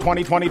 30, bit to get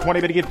 20, 20, 20,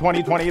 bit to get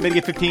 20, 20, bit to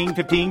get 15,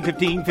 15,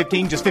 15,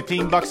 15, just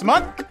 $15 a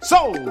month?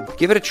 Sold!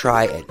 Give it a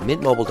try at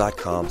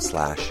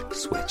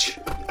mintmobile.com/switch.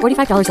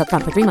 $45 up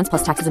front for 3 months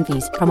plus taxes and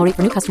fees. Promo rate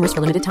for new customers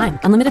for limited time.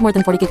 Unlimited more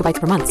than 40 gigabytes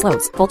per month.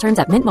 Slows full terms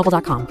at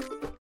mintmobile.com.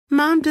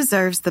 Mom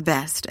deserves the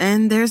best,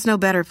 and there's no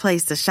better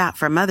place to shop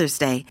for Mother's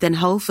Day than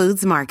Whole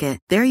Foods Market.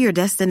 They're your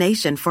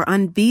destination for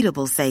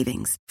unbeatable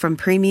savings, from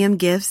premium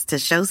gifts to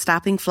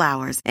show-stopping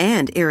flowers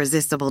and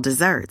irresistible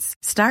desserts.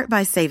 Start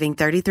by saving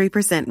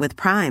 33% with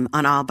Prime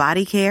on all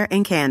body care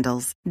and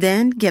candles.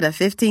 Then get a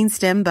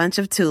 15-stem bunch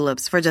of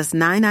tulips for just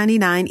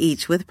 $9.99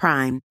 each with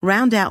Prime.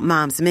 Round out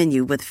Mom's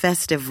menu with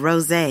festive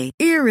rosé,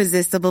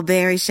 irresistible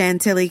berry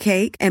chantilly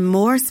cake, and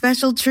more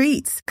special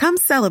treats. Come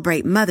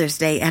celebrate Mother's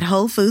Day at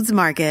Whole Foods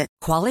Market.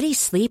 Quality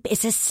sleep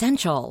is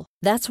essential.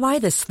 That's why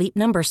the Sleep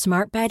Number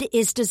Smart Bed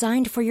is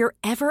designed for your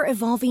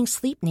ever-evolving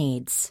sleep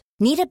needs.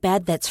 Need a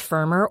bed that's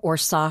firmer or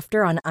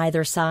softer on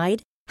either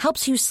side?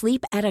 Helps you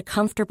sleep at a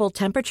comfortable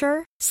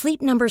temperature?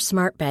 Sleep Number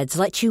Smart Beds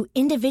let you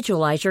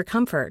individualize your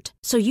comfort,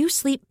 so you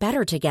sleep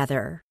better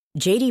together.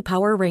 J.D.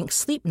 Power ranks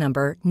Sleep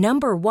Number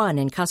number 1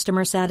 in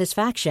customer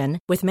satisfaction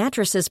with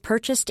mattresses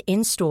purchased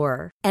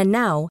in-store. And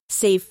now,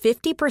 save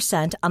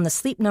 50% on the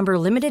Sleep Number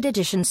Limited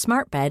Edition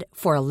Smart Bed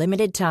for a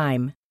limited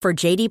time. For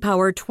J.D.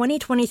 Power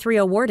 2023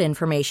 award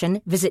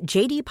information, visit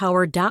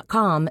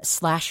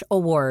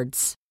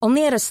jdpower.com/awards.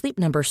 Only at a Sleep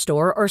Number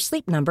store or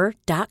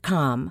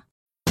sleepnumber.com.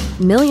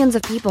 Millions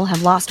of people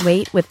have lost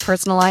weight with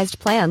personalized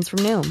plans from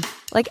Noom.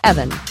 Like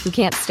Evan, who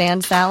can't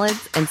stand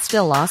salads and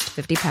still lost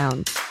 50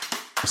 pounds.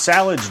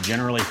 Salads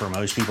generally for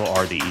most people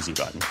are the easy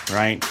button,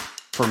 right?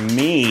 For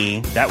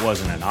me, that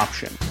wasn't an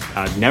option.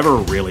 I never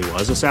really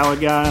was a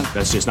salad guy.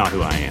 That's just not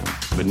who I am.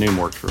 But Noom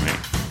worked for me.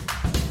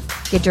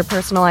 Get your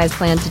personalized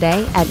plan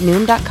today at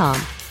Noom.com.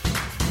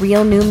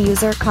 Real Noom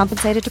user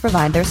compensated to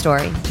provide their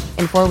story.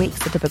 In 4 weeks,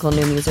 the typical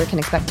Noom user can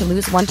expect to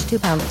lose 1 to 2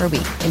 pounds per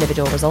week.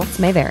 Individual results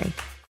may vary.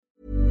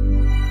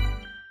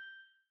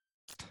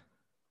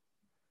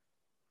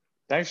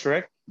 Thanks,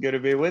 Rick. Good to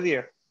be with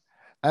you.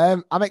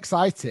 I'm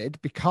excited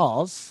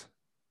because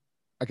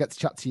I get to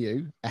chat to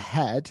you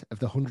ahead of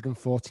the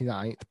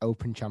 149th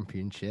Open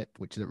Championship,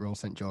 which is at Royal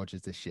St.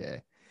 George's this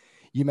year.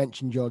 You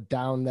mentioned you're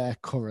down there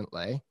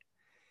currently,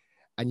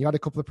 and you had a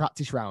couple of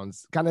practice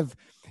rounds. Kind of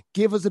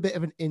give us a bit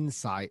of an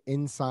insight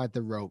inside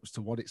the ropes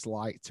to what it's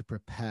like to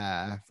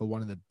prepare for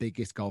one of the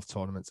biggest golf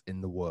tournaments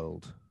in the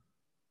world.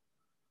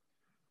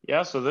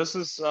 Yeah, so this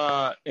is,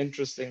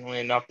 interestingly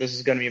enough, this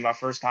is going to be my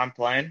first time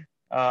playing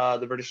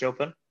the British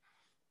Open.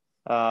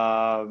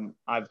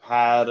 I've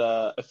had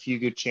a few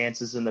good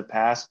chances in the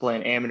past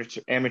playing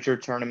amateur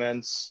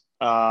tournaments.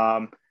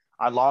 I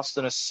lost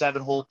in a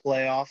 7-hole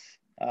playoff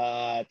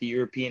at the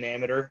European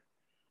Amateur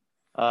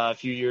a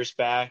few years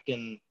back,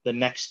 and the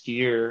next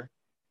year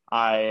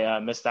I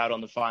missed out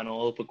on the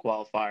final Open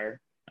qualifier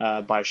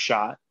by a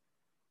shot.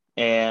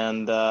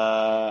 And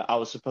I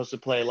was supposed to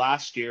play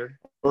last year,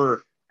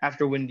 or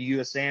after winning the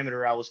U.S.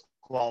 Amateur, I was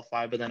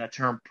qualified, but then I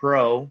turned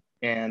pro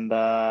and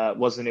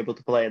wasn't able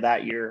to play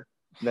that year.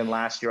 Then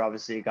last year,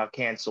 obviously, it got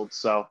canceled.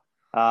 So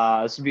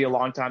this would be a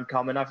long time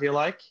coming, I feel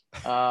like.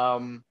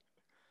 But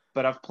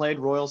I've played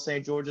Royal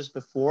St. George's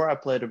before. I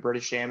played a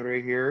British Amateur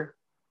here.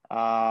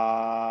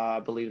 I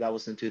believe that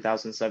was in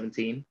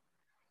 2017.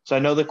 So I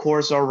know the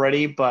course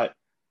already, but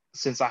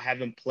since I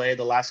haven't played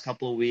the last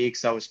couple of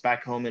weeks, I was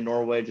back home in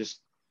Norway just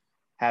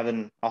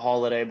having a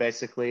holiday,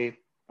 basically,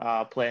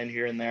 playing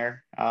here and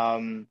there.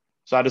 So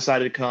I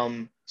decided to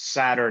come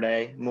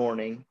Saturday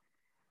morning,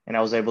 and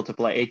I was able to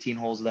play 18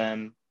 holes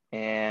then.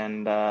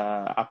 And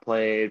I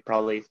played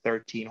probably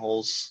 13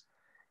 holes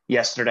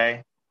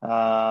yesterday,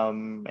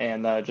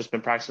 and just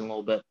been practicing a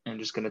little bit and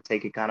just going to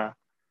take it kind of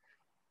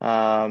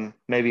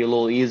maybe a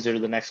little easier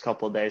the next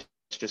couple of days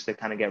just to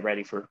kind of get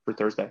ready for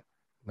Thursday.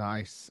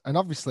 Nice. And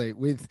obviously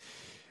with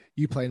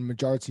you playing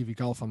majority of your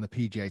golf on the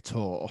PGA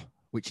Tour,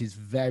 which is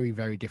very,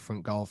 very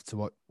different golf to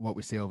what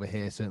we see over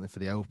here, certainly for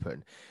the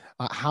Open.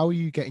 How are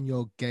you getting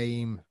your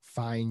game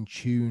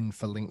fine-tuned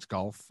for links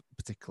golf,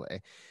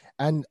 particularly?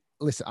 And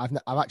listen,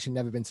 I've actually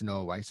never been to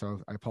Norway,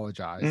 so I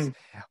apologise.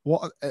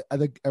 What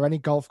are any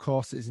golf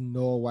courses in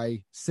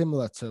Norway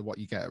similar to what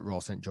you get at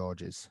Royal St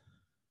George's?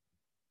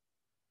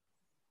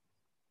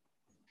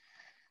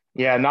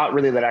 Yeah, not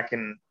really that I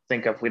can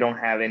think of. We don't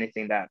have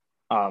anything that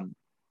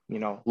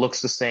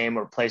looks the same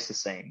or plays the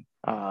same.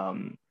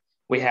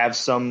 We have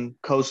some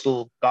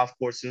coastal golf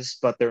courses,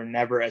 but they're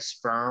never as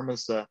firm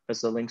as the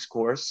links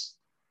course.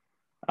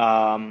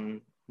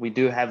 We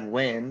do have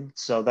wind,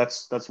 so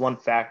that's one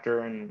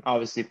factor. And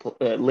obviously,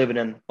 living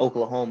in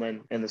Oklahoma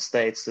in the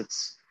States,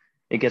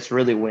 it gets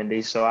really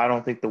windy. So I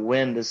don't think the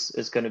wind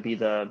is going to be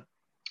the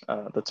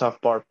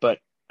tough part. But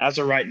as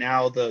of right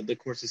now, the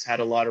course has had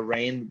a lot of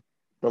rain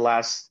the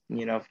last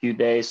few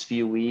days,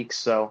 few weeks.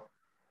 So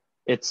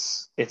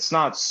it's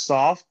not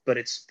soft, but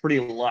it's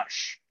pretty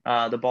lush.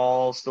 The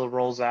ball still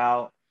rolls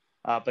out,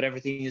 but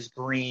everything is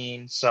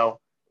green. So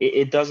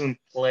it doesn't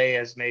play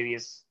as maybe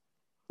as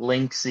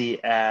linksy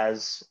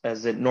as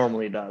it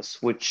normally does,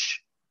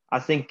 which I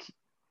think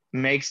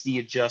makes the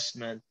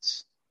adjustment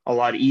a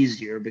lot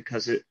easier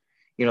because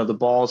the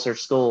balls are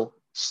still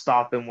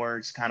stopping where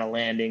it's kind of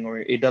landing, or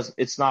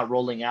it's not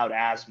rolling out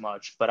as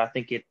much. But I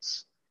think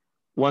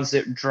once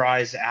it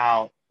dries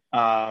out,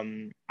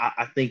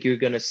 I think you're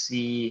going to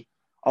see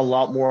a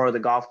lot more of the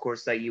golf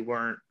course that you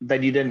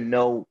didn't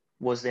know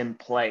was in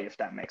play, if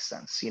that makes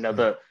sense.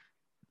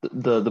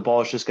 The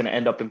ball is just going to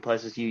end up in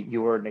places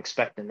you weren't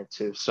expecting it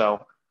to.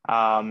 So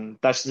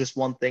that's just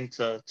one thing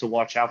to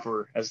watch out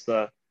for as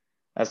the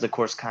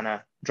course kind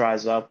of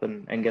dries up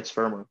and gets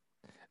firmer.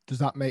 Does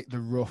that make the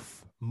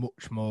rough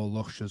much more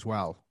lush as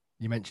well?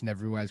 You mentioned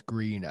everywhere's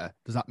greener.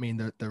 Does that mean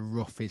that the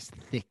rough is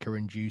thicker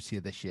and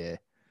juicier this year?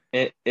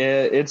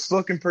 It's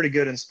looking pretty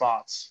good in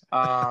spots.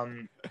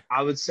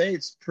 I would say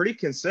it's pretty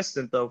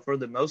consistent though. For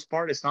the most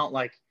part, it's not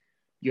like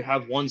you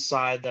have one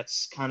side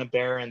that's kind of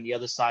bare and the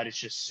other side is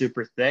just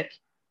super thick.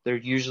 They're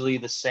usually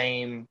the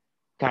same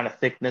kind of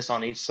thickness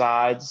on each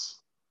sides.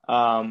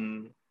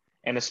 And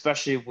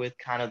especially with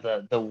kind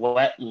of the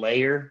wet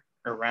layer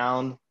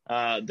around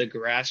the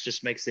grass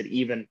just makes it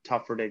even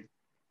tougher to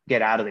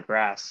get out of the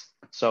grass.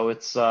 So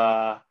it's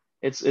going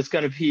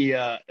to be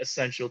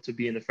essential to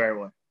be in the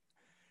fairway.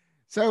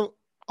 So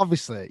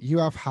obviously you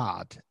have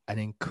had an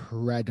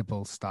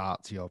incredible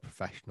start to your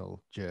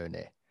professional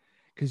journey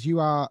because you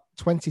are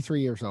 23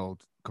 years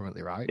old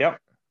currently, right? Yep.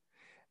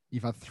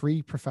 You've had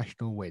 3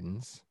 professional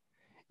wins.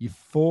 You're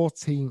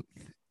 14th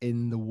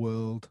in the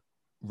world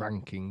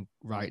ranking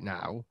right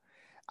now.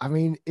 I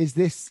mean, is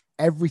this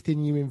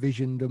everything you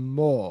envisioned and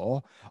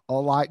more,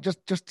 or like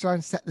just try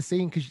and set the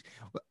scene? Because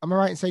am I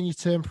right in saying you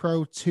turned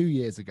pro 2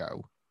 years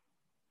ago?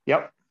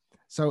 Yep.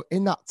 So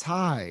in that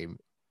time,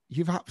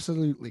 you've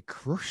absolutely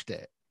crushed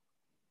it.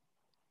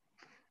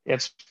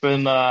 It's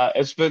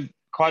been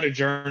quite a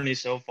journey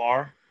so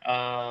far.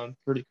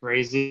 Pretty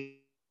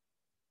crazy.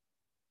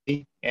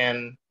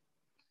 And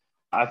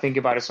I think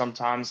about it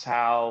sometimes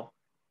how,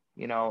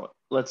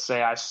 let's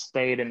say I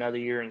stayed another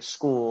year in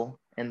school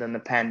and then the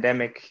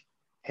pandemic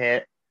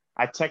hit.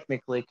 I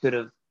technically could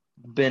have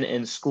been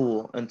in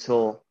school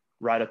until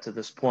right up to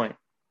this point.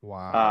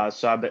 Wow.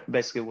 So I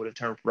basically would have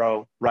turned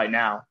pro right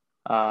now.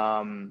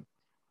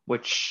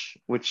 Which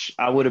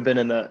I would have been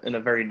in a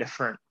very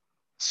different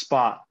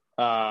spot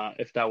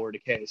if that were the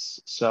case.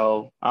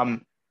 So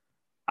I'm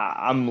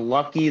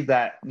lucky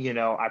that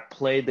I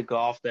played the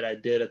golf that I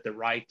did at the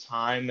right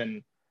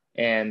time,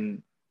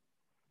 and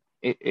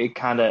it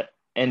kind of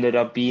ended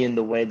up being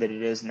the way that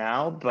it is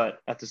now. But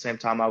at the same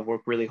time, I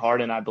worked really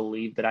hard and I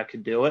believe that I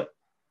could do it.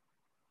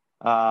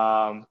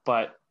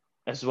 But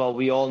as well,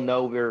 we all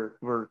know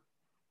we're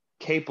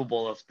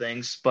capable of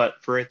things, but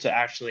for it to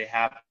actually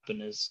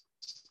happen is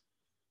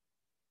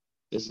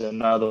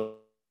another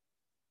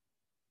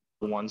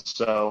one.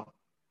 So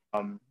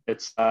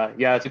it's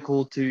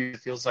cool too.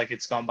 It feels like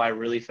it's gone by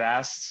really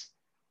fast.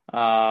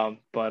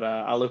 But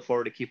I look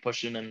forward to keep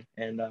pushing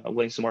and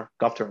winning some more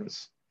golf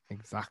tournaments.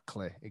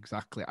 Exactly.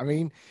 I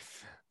mean,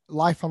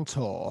 life on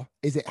tour,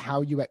 is it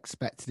how you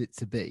expected it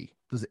to be?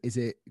 Is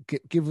it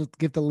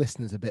give the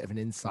listeners a bit of an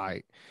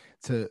insight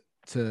to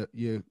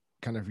your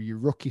kind of your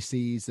rookie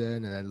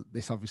season and then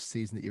this obvious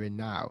season that you're in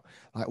now?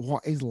 Like,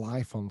 what is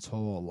life on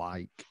tour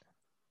like?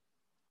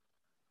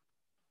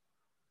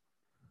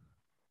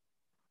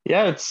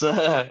 Yeah,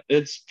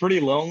 it's pretty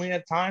lonely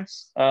at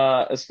times,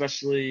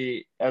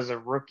 especially as a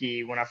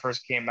rookie. When I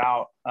first came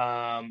out,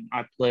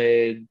 I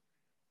played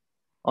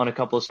on a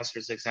couple of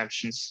Masters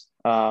exemptions.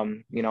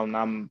 And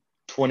I'm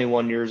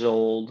 21 years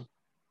old,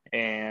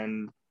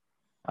 and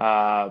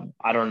I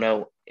don't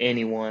know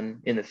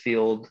anyone in the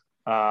field.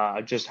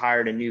 I just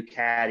hired a new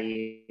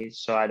caddy,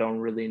 so I don't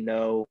really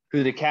know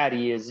who the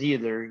caddy is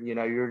either.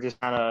 You're just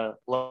kind of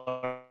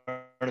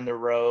learning the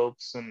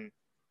ropes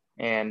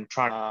and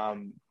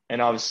trying.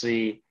 And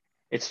obviously,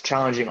 it's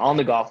challenging on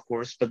the golf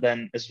course, but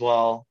then as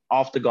well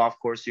off the golf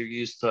course, you're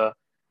used to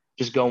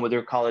just going with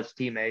your college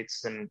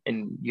teammates, and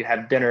you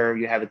have dinner,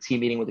 you have a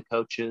team meeting with the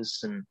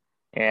coaches,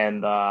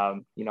 and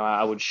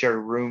I would share a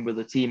room with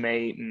a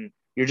teammate, and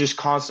you're just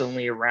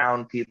constantly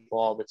around people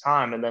all the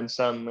time. And then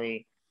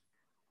suddenly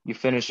you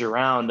finish your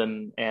round,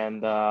 and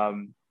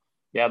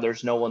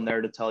there's no one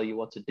there to tell you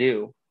what to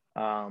do.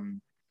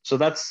 So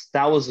that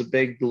was a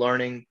big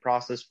learning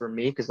process for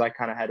me, because I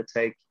kind of had to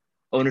take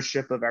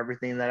ownership of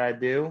everything that I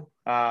do.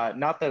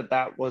 Not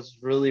that was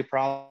really a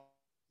problem,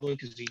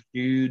 because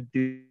you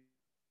do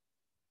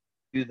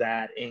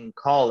that in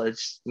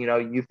college.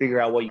 You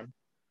figure out what you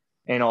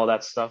and all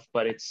that stuff,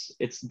 but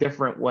it's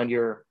different when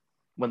you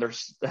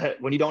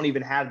don't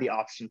even have the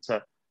option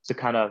to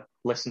kind of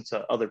listen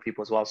to other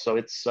people as well. So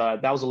it's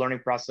that was a learning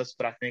process,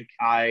 but I think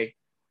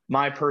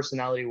my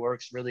personality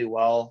works really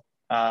well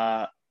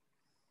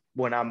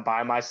when I'm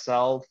by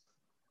myself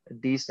a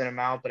decent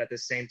amount, but at the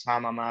same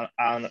time I'm out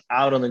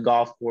on the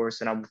golf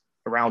course, and I'm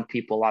around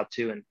people a lot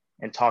too,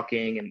 and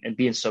talking and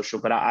being social.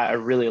 But I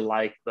really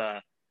like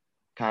the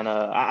kind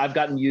of, I've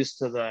gotten used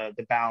to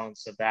the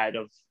balance of that,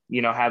 of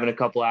having a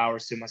couple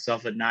hours to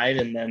myself at night,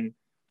 and then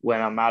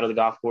when I'm out of the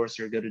golf course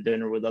or go to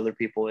dinner with other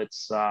people,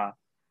 it's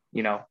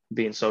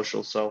being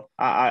social. So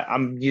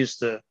I'm used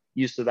to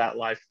that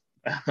life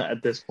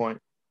at this point.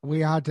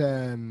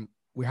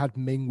 We had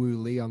Ming Woo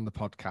Lee on the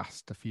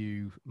podcast a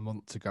few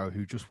months ago,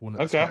 who just won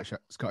at the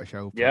Scottish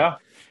Open. Yeah.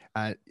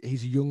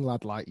 He's a young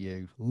lad like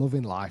you,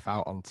 loving life,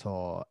 out on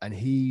tour. And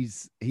he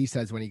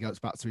says when he goes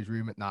back to his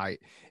room at night,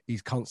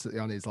 he's constantly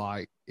on his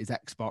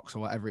Xbox or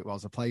whatever it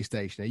was, a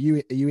PlayStation. Are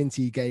you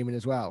into your gaming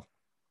as well?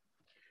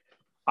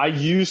 I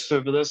used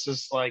to, but this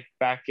is like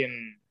back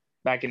in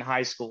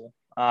high school.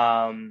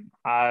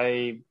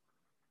 I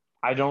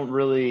don't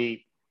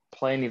really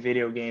play any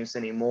video games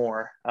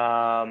anymore.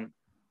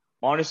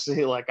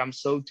 Honestly, like, I'm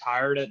so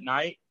tired at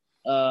night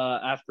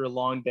after a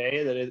long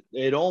day that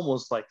it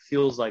almost like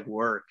feels like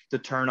work to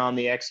turn on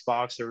the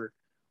Xbox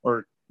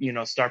or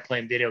start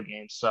playing video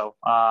games. So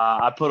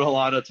I put a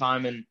lot of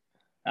time in.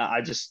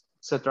 I just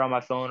sit there on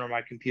my phone or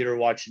my computer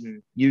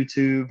watching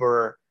YouTube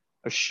or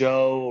a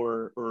show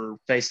or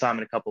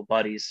FaceTiming a couple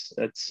buddies.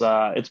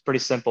 It's pretty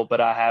simple,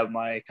 but I have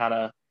my kind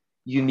of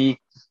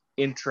unique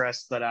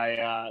interests that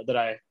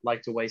I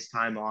like to waste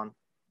time on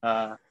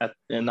at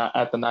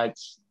the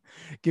nights.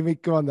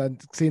 Go on then.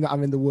 Seeing that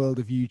I'm in the world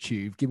of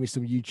YouTube, give me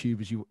some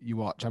YouTubers you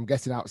watch. I'm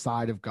guessing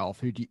outside of golf,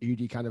 who do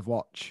you kind of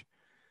watch?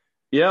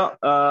 Yeah.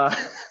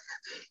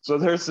 So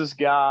there's this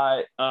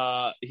guy,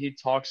 he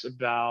talks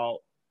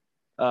about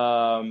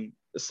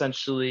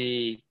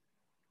essentially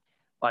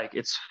like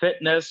it's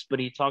fitness, but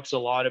he talks a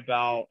lot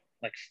about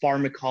like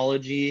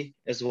pharmacology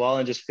as well,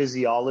 and just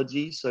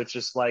physiology. So it's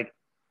just like,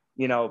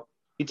 he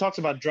talks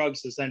about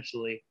drugs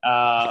essentially.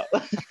 I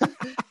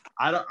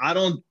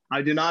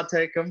do not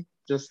take them,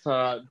 just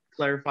to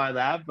clarify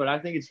that. But I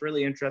think it's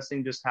really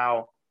interesting just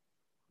how,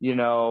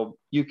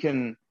 you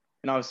can,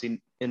 and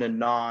obviously in a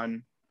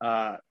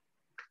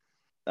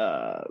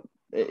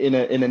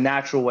in a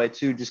natural way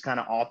too, just kind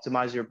of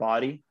optimize your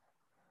body.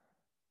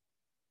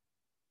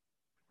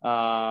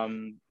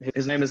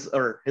 His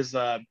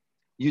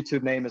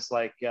YouTube name is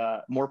like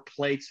More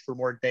Plates for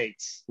More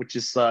Dates, which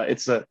is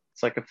it's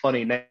like a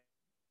funny name,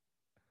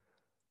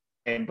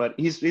 but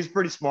he's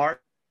pretty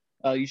smart.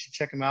 You should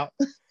check him out.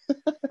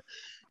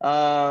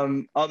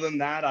 Other than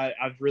that,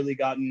 I've really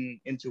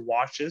gotten into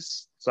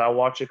watches. So I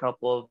watch a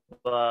couple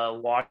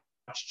of watch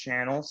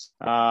channels.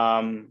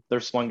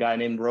 There's one guy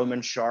named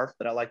Roman Sharf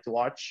that I like to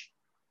watch.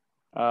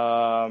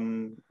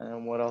 And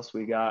what else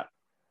we got?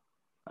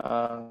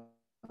 And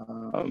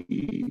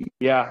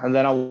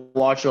then I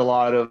watch a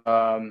lot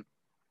of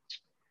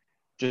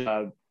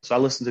so I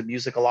listen to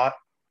music a lot,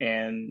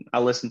 and I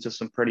listen to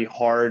some pretty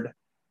hard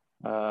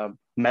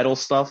metal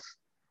stuff.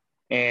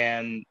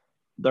 And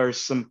there's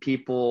some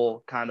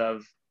people kind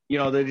of,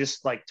 they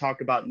just like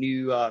talk about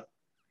new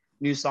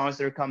songs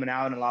that are coming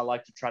out, and I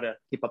like to try to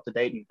keep up to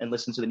date and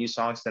listen to the new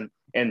songs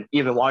and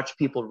even watch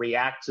people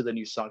react to the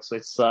new songs. So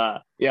it's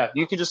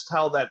you can just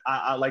tell that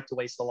I like to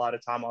waste a lot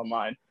of time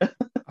online.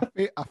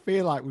 I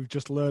feel like we've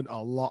just learned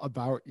a lot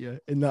about you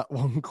in that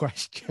one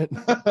question.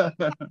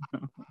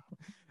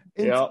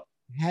 Yeah.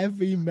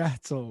 Heavy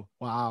metal.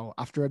 Wow.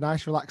 After a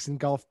nice relaxing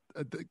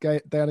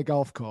day on a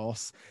golf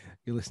course,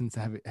 you listen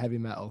to heavy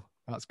metal.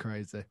 That's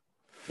crazy.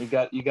 You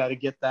got to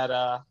get that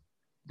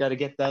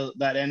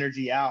that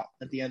energy out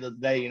at the end of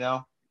the day,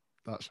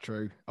 That's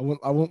true. I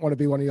wouldn't want to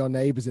be one of your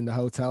neighbors in the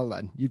hotel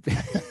then. You'd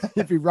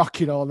be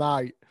rocking all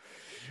night.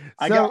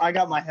 I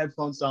got my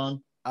headphones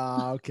on.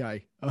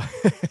 Okay.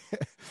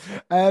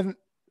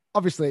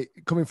 Obviously,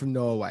 coming from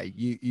Norway,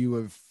 you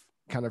have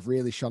kind of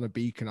really shone a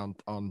beacon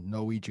on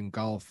Norwegian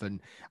golf, and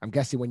I'm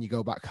guessing when you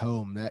go back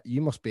home, that you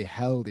must be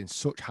held in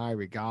such high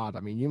regard. I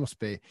mean, they must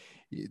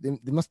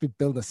be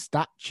building a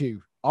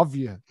statue of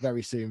you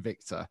very soon,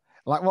 Viktor.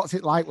 Like, what's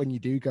it like when you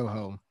do go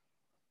home?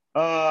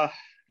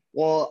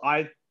 Well,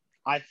 I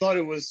thought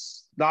it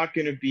was not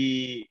going to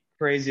be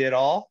crazy at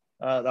all.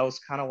 That was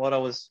kind of what I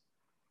was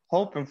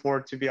hoping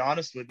for, to be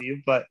honest with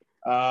you. But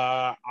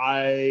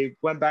I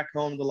went back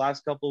home the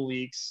last couple of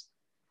weeks,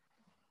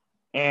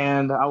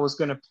 and I was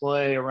going to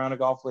play a round of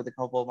golf with a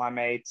couple of my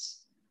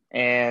mates.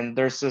 And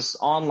there's this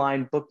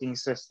online booking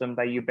system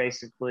that you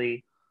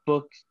basically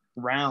book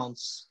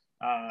rounds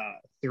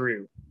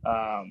through,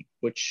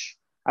 which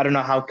I don't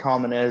know how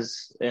common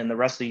is in the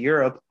rest of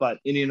Europe, but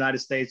in the United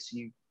States,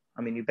 you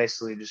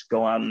basically just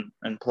go out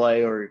and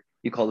play, or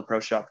you call the pro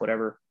shop,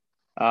 whatever.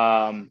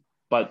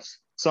 But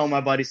some of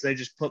my buddies, they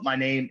just put my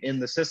name in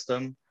the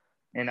system,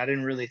 and I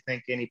didn't really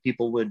think any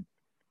people would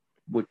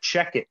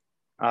check it.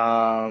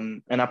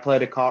 And I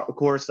played a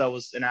course that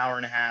was an hour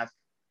and a half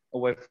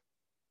away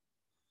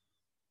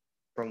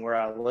from where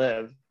I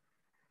live.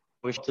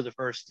 We went to the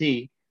first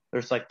tee.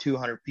 There's like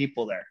 200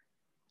 people there.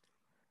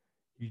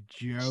 You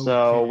joke.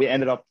 So we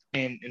ended up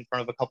in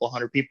front of a couple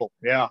hundred people.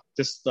 Yeah,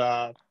 just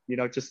a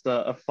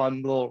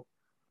fun little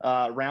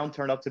round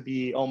turned out to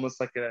be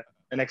almost like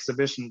an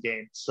exhibition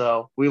game.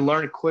 So we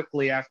learned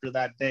quickly after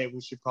that day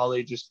we should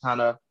probably just kind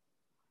of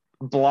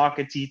block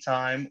a tee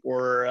time,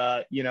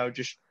 or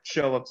just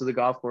show up to the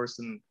golf course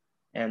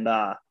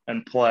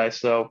and play.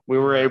 So we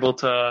were able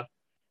to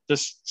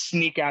just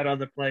sneak out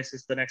other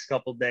places the next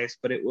couple of days,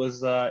 but it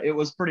was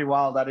pretty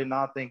wild. I did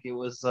not think it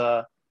was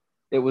going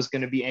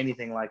to be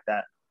anything like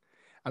that.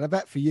 And I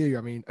bet for you,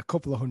 I mean, a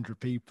couple of hundred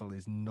people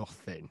is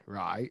nothing,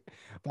 right?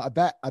 But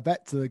I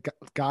bet to the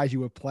guys you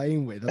were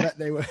playing with, I bet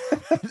they were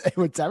they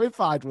were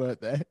terrified,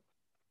 weren't they?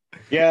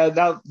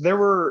 Yeah, there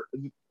were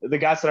the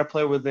guys that I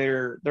play with.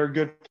 They're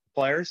good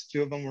players.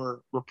 Two of them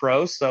were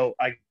pros, so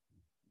I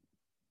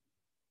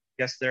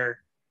guess they're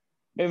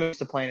maybe used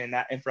to playing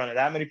in front of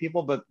that many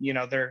people. But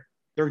they're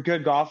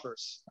good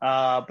golfers.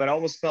 But I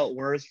always felt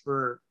worse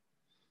for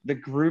the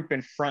group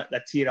in front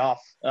that teed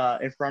off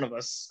in front of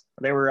us.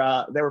 They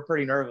were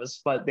pretty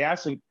nervous, but they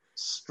actually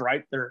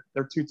striped their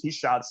two tee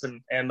shots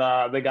and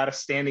they got a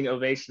standing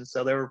ovation,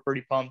 so they were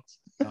pretty pumped.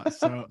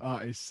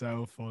 That is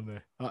so funny.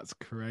 That's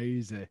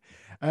crazy.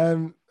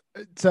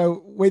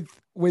 So with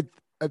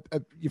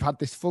you've had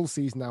this full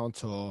season now on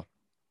tour,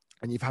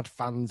 and you've had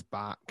fans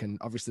back, and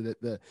obviously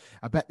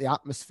I bet the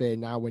atmosphere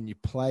now when you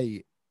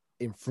play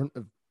in front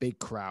of big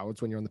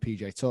crowds when you're on the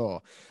PGA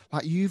Tour,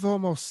 like you've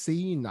almost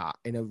seen that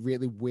in a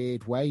really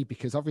weird way,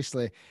 because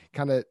obviously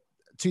kind of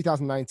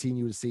 2019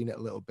 you would have seen it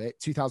a little bit,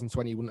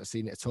 2020 you wouldn't have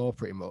seen it at all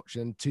pretty much,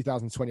 and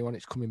 2021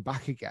 it's coming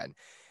back again.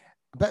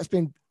 I bet has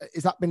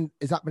that been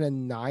a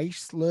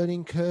nice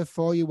learning curve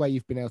for you, where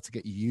you've been able to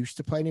get used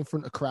to playing in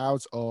front of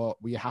crowds, or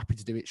were you happy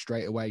to do it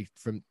straight away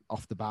from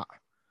off the bat?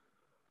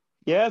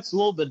 Yeah, it's a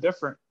little bit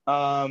different.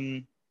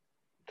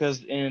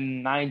 Because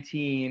in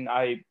 19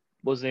 I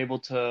was able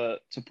to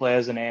play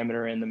as an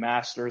amateur in the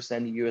Masters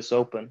and the US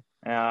Open.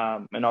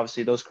 And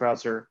obviously those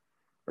crowds are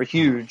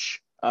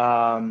huge.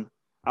 I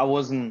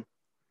wasn't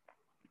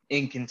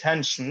in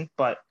contention,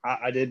 but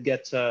I did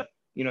get to,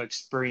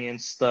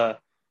 experience the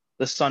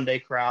Sunday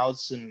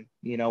crowds, and,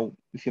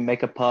 if you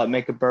make a putt,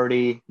 make a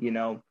birdie,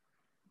 hearing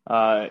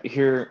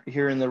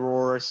the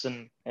roars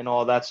and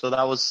all that. So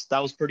that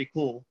was pretty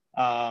cool.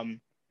 And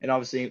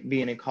obviously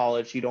being in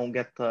college, you don't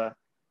get to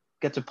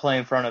play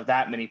in front of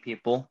that many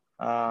people.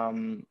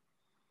 So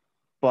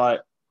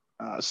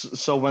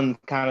when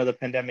kind of the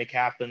pandemic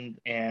happened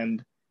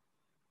and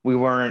we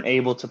weren't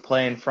able to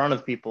play in front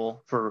of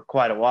people for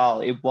quite a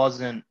while, it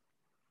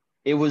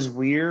was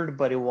weird,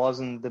 but it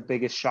wasn't the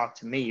biggest shock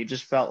to me. It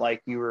just felt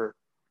like you were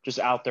just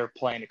out there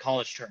playing a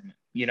college tournament,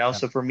 Yeah.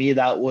 So for me,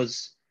 that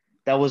was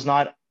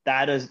not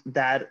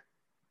that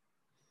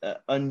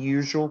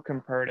unusual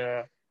compared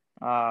to,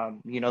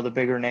 the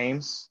bigger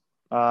names.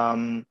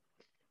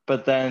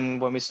 But then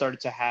when we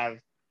started to have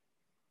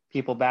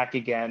people back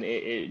again,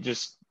 it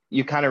just,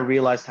 you kind of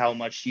realized how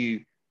much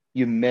you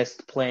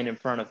missed playing in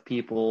front of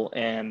people,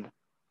 and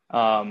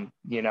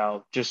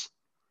just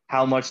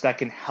how much that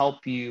can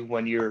help you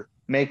when you're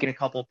making a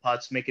couple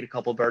putts, making a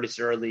couple birdies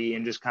early,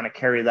 and just kind of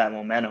carry that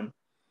momentum.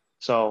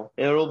 So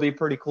it'll be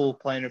pretty cool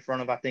playing in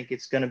front of, I think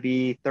it's going to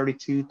be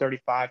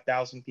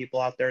 35,000 people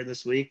out there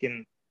this week.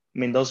 And I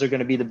mean, those are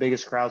going to be the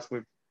biggest crowds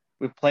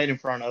we've played in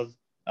front of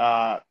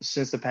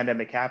since the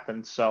pandemic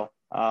happened. So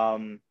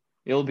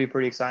it'll be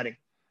pretty exciting.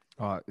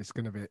 Oh, it's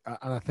going to be,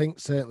 and I think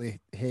certainly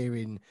here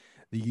in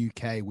the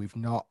UK, we've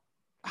not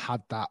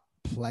had that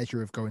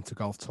pleasure of going to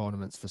golf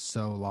tournaments for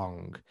so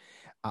long.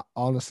 I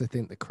honestly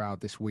think the crowd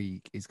this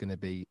week is going to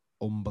be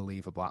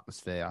unbelievable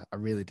atmosphere. I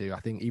really do. I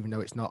think even though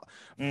it's not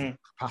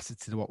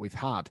capacity to what we've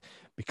had,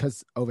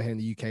 because over here in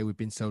the UK we've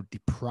been so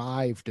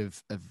deprived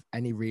of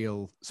any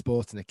real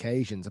sporting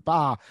occasions,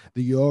 bar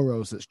the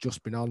Euros that's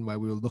just been on, where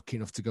we were lucky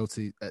enough to go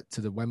to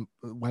the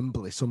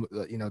Wembley. Some,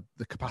 the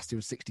capacity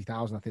was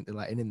 60,000. I think they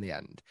let in the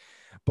end.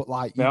 But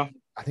I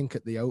think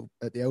at the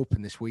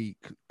Open this week,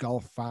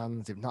 golf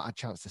fans, they've not had a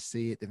chance to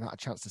see it. They've not had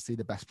a chance to see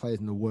the best players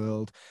in the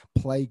world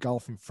play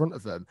golf in front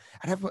of them.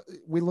 And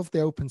we love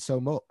the Open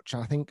so much.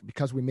 And I think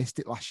because we missed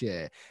it last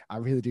year, I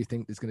really do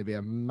think there's going to be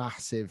a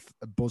massive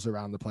buzz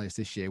around the place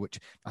this year, which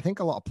I think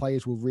a lot of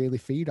players will really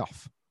feed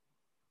off.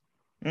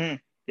 Yeah,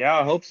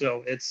 I hope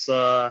so. It's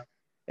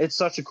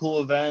such a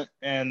cool event,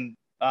 and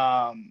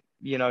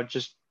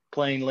just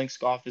playing links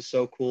golf is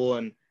so cool,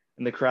 and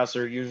the crowds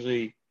are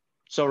usually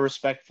so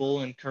respectful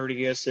and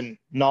courteous and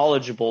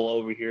knowledgeable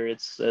over here.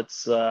 It's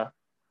going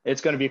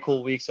to be a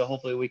cool week. So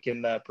hopefully we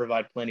can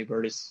provide plenty of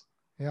birdies.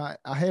 Yeah,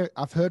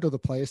 I've heard other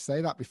players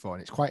say that before,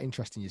 and it's quite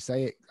interesting you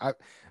say it. I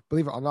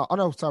believe it or not. Oh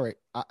no, sorry.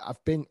 I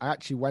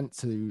actually went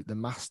to the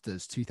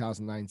Masters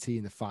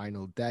 2019, the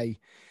final day,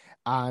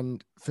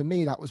 and for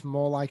me that was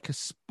more like a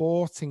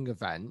sporting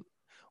event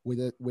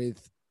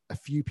with a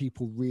few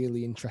people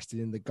really interested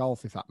in the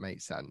golf, if that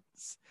makes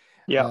sense.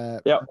 Yeah.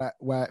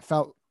 Where it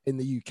felt in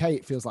the UK,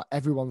 it feels like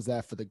everyone's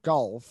there for the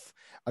golf,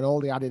 and all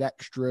the added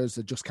extras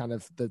are just kind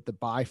of the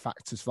buy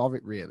factors for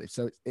it, really.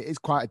 So it is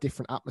quite a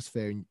different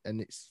atmosphere,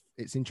 and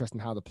it's interesting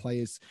how the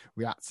players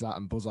react to that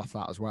and buzz off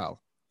that as well.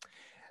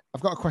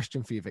 I've got a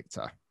question for you,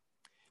 Viktor.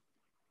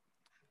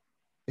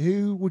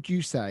 Who would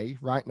you say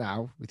right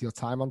now, with your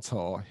time on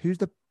tour, who's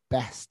the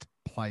best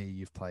player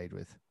you've played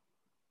with?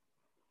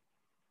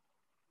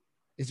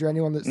 Is there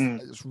anyone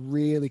that's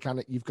really kind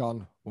of you've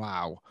gone,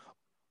 wow?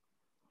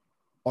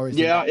 Or is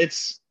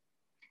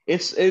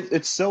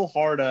it's so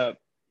hard to,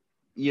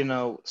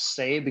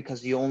 say,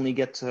 because you only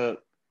get to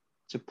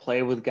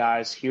play with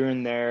guys here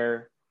and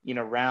there,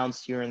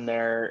 rounds here and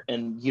there,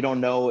 and you don't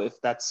know if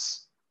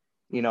that's,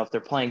 if they're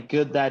playing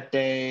good that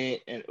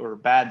day or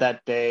bad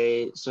that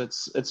day. So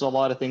it's a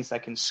lot of things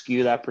that can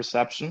skew that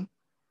perception.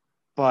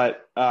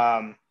 But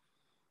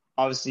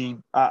obviously,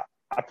 I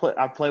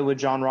played with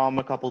John Rahm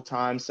a couple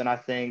times, and I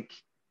think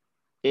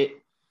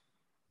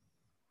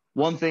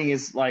one thing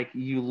is, like,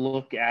 you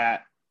look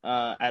at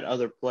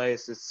other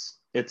players,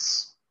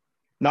 it's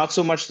not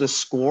so much the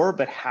score,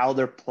 but how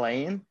they're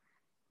playing.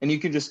 And you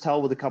can just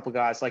tell with a couple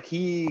guys, like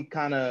he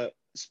kind of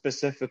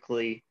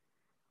specifically,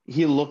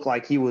 he looked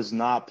like he was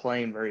not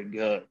playing very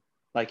good.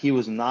 Like he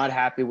was not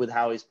happy with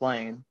how he's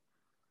playing.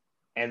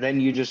 And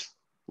then you just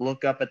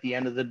look up at the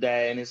end of the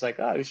day and he's like,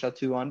 oh, he shot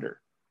 2 under.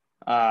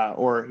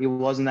 Or he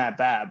wasn't that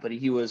bad, but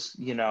he was,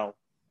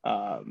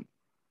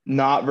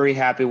 not very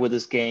happy with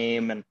his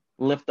game and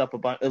lipped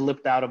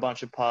out a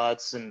bunch of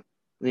putts, and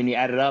then you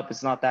add it up,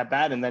 it's not that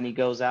bad. And then he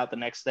goes out the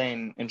next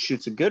day and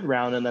shoots a good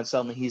round, and then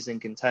suddenly he's in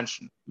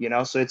contention,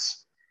 So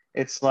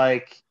it's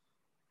like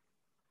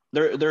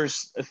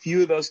there's a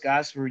few of those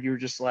guys where you're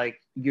just like,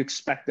 you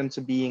expect them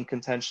to be in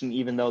contention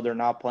even though they're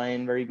not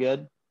playing very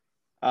good.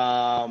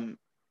 And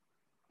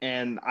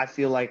I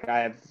feel like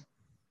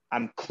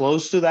I'm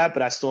close to that,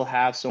 but I still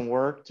have some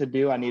work to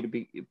do. I need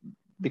to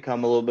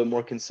become a little bit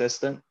more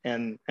consistent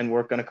and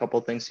work on a couple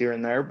of things here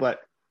and there.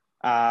 But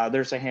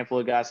there's a handful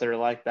of guys that are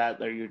like that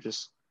you're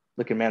just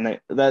looking, man,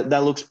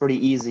 that looks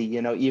pretty easy.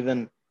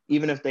 Even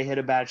if they hit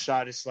a bad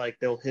shot, it's like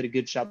they'll hit a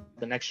good shot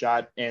the next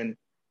shot and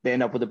they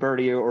end up with a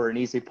birdie or an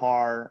easy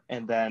par.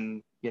 And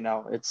then,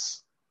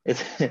 it's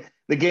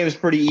the game is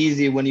pretty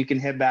easy when you can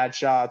hit bad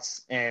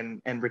shots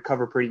and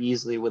recover pretty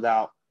easily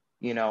without,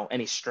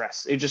 any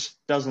stress. It just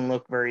doesn't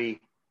look very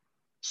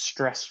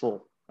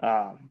stressful,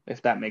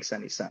 if that makes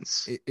any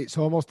sense. It's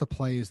almost the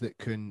players that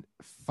can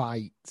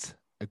fight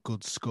a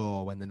good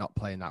score when they're not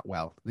playing that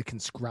well. They can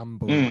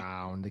scramble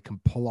around, they can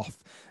pull off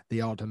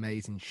the odd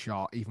amazing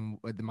shot, even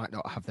when they might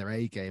not have their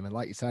A game. And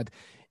like you said,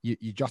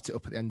 you jot it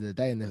up at the end of the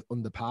day and they're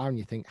under par, and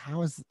you think, how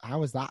has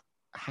that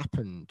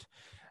happened?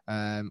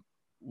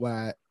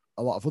 Where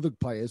a lot of other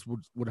players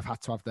would have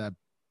had to have their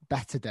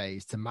better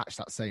days to match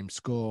that same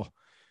score.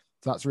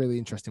 So that's a really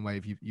interesting way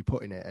of you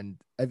putting it. And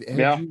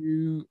have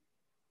you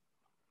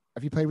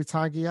played with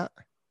Tiger yet?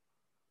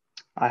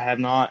 I have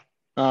not.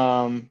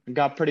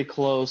 Got pretty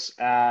close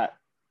at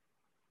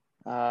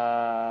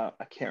I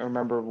can't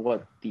remember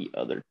what the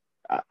other.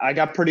 I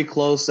got pretty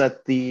close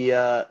at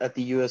the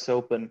U.S.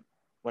 Open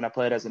when I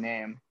played as an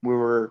AM. We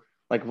were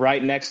like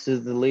right next to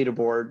the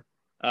leaderboard.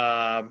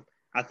 I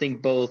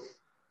think both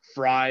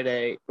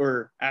Friday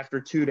or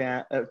after 2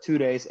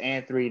 days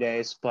and 3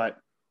 days, but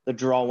the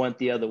draw went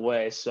the other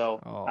way. So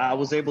I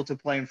was able to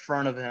play in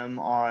front of him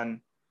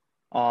on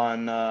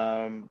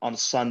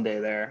Sunday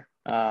there,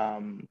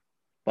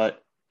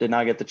 but did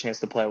not get the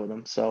chance to play with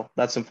him. So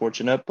that's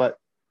unfortunate, but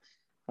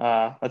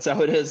that's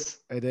how it is.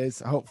 It is.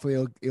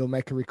 Hopefully he'll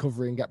make a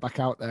recovery and get back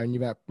out there, and you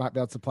might be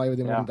able to play with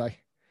him one day.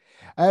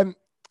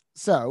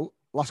 So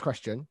last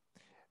question: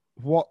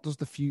 what does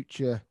the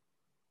future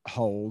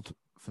hold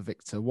for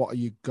Viktor? What are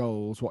your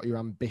goals? What are your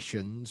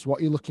ambitions? What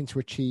are you looking to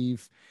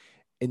achieve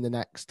in the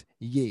next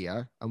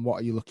year, and what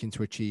are you looking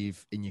to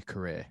achieve in your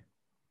career?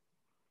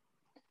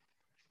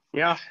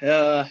 Yeah,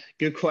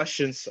 good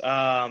questions.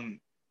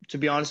 To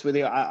be honest with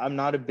you, I'm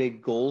not a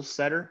big goal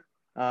setter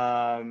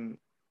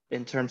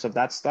in terms of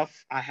that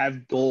stuff. I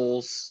have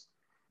goals,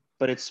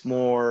 but it's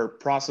more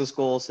process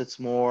goals. It's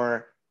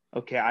more,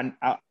 okay,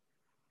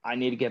 I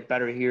need to get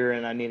better here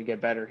and I need to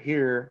get better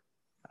here.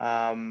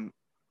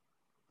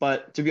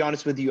 But to be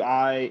honest with you,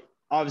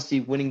 obviously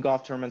winning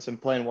golf tournaments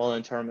and playing well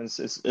in tournaments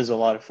is a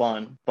lot of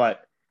fun.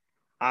 But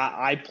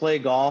I play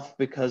golf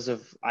because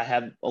I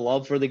have a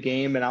love for the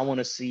game, and I want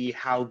to see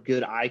how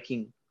good I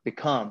can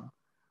become.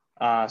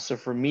 So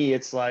for me,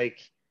 it's like,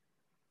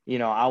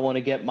 I want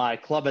to get my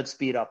club head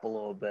speed up a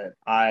little bit.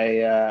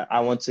 I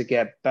want to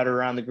get better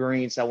around the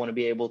greens. I want to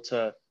be able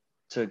to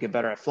get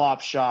better at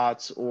flop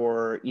shots,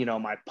 or, you know,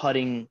 my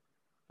putting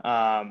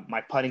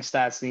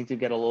stats need to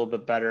get a little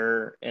bit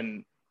better,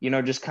 and, you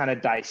know, just kind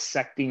of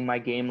dissecting my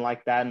game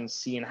like that and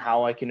seeing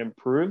how I can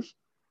improve.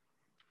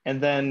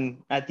 And then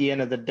at the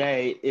end of the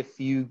day, if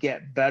you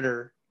get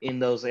better in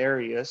those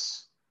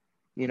areas,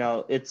 you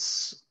know,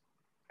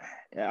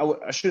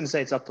 I shouldn't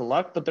say it's up to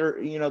luck, but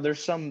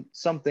there's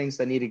some things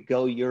that need to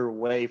go your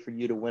way for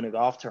you to win a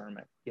golf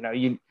tournament. You know,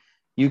 you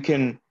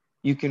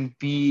can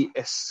be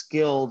as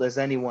skilled as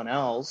anyone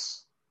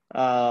else,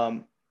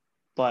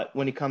 but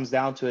when it comes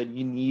down to it,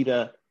 you need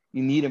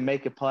to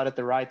make a putt at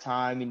the right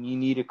time, and you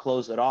need to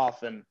close it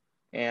off. And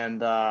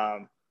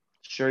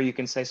sure, you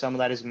can say some of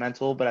that is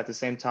mental, but at the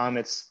same time,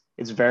 it's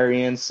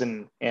variance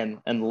and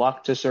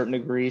luck to a certain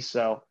degree.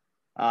 So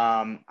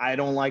I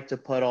don't like to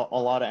put a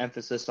lot of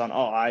emphasis on,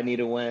 I need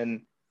to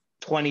win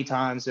 20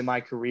 times in my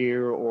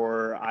career,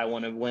 or I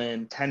want to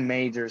win 10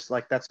 majors.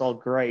 Like, that's all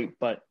great,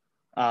 but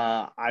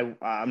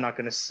I'm not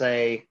going to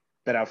say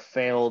that I've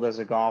failed as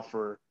a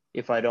golfer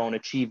if I don't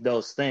achieve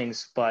those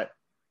things. But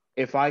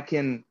if I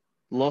can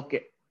look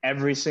at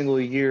every single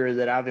year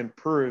that I've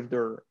improved,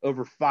 or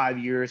over 5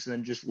 years, and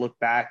then just look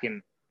back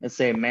and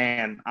say,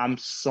 man, I'm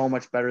so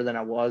much better than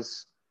I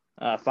was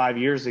 5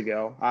 years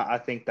ago, I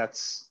think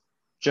that's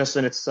just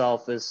in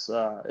itself is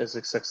a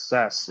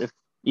success,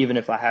 even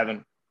if I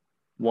haven't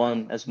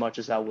won as much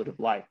as I would have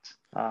liked.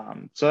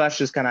 So that's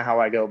just kind of how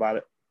I go about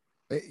it.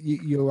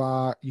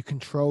 You're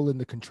controlling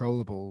the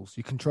controllables.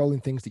 You're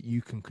controlling things that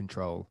you can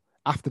control.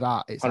 After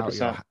that, it's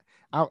 100%.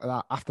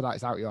 After that,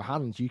 it's out of your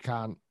hands. You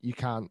can't.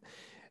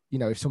 You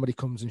know, if somebody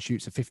comes and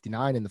shoots a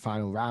 59 in the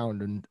final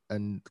round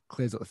and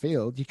clears up the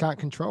field, you can't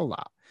control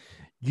that.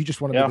 You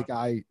just want to be the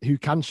guy who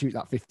can shoot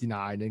that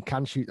 59 and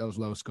can shoot those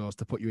low scores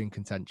to put you in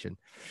contention.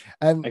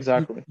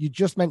 Exactly. You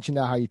just mentioned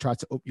there how you try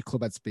to up your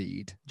club head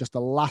speed. Just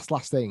the last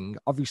thing.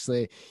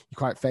 Obviously, you're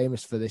quite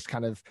famous for this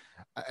kind of.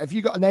 Have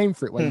you got a name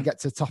for it when you get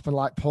to top and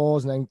like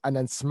pause and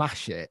then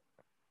smash it?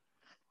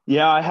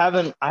 Yeah, I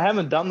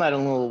haven't done that in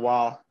a little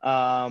while.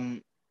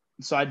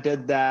 So I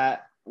did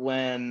that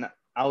when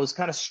I was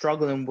kind of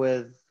struggling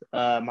with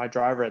my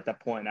driver at that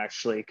point,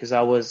 actually, because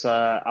I was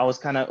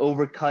kind of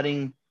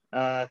overcutting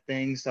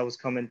things.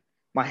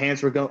 My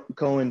hands were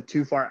going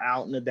too far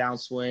out in the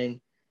downswing,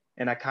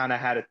 and I kind of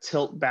had to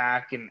tilt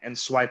back and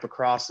swipe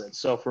across it.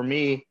 So for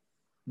me,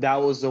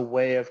 that was a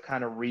way of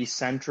kind of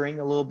recentering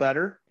a little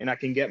better, and I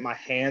can get my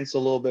hands a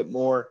little bit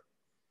more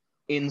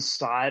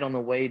inside on the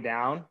way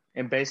down.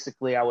 And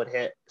basically I would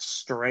hit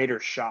straighter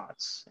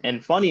shots.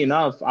 And funny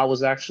enough, I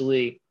was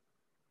actually,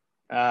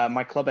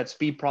 my club head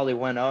speed probably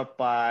went up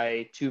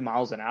by 2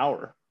 miles an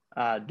hour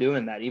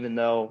doing that, even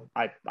though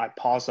I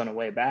paused on the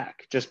way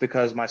back, just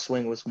because my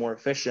swing was more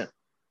efficient.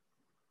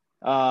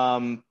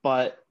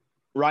 But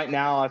right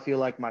now I feel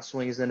like my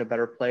swing is in a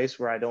better place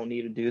where I don't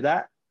need to do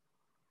that.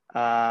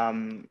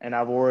 And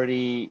I've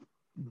already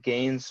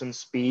gained some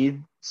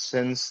speed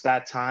since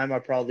that time.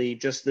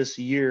 Just this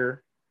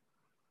year,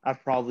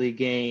 I've probably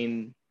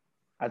gained,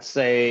 I'd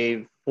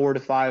say 4 to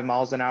 5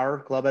 miles an hour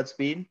club head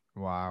speed.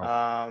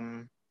 Wow.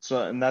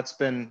 And that's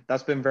been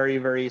very,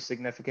 very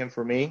significant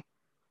for me,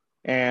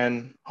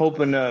 and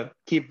hoping to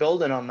keep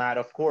building on that,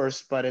 of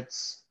course, but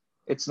it's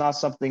not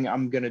something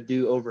I'm going to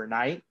do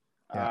overnight.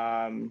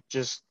 Yeah.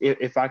 Just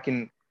if I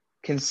can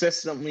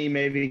consistently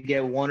maybe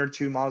get 1 or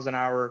 2 miles an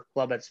hour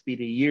club head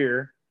speed a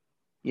year,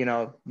 you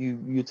know,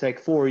 you take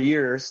 4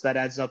 years, that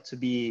adds up to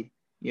be,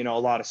 you know, a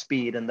lot of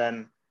speed. And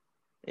then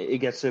it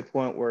gets to a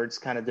point where it's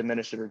kind of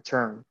diminished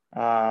return.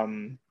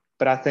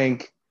 But I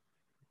think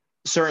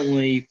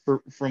certainly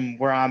from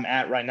where I'm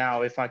at right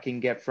now, if I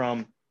can get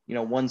from, you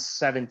know,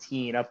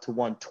 117 up to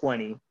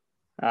 120,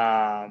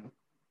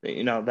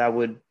 you know, that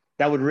would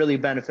really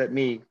benefit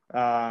me.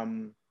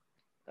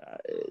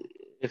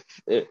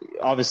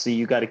 Obviously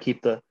you got to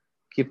keep the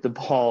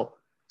ball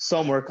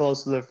somewhere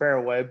close to the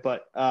fairway,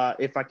 but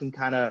if I can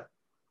kind of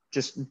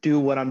just do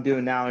what I'm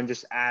doing now and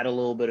just add a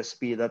little bit of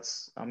speed,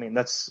 that's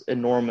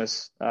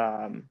enormous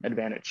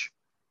advantage.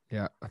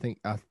 Yeah, I think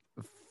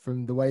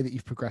from the way that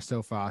you've progressed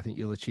so far, I think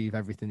you'll achieve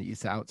everything that you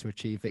set out to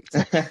achieve,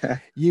 Viktor.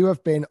 You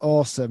have been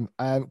awesome.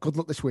 Good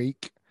luck this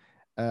week.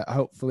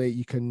 Hopefully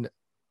you can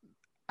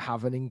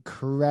have an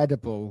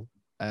incredible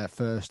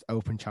first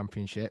Open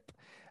Championship.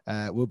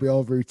 We'll be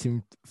all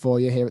rooting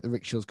for you here at the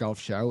Rick Shields Golf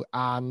Show,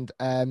 and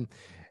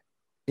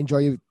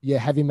enjoy your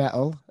heavy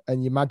metal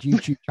and your mad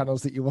YouTube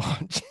channels that you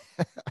watch.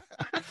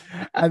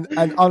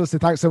 and honestly,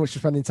 thanks so much for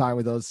spending time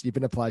with us. You've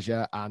been a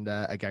pleasure. And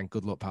again,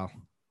 good luck, pal.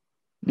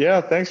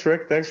 Yeah, thanks,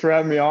 Rick. Thanks for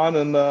having me on.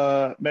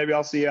 And maybe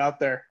I'll see you out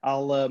there.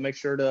 I'll make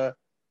sure to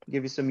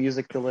give you some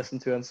music to listen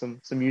to and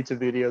some YouTube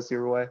videos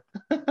your way.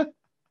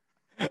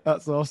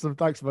 That's awesome.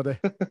 Thanks, buddy.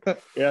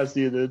 Yeah,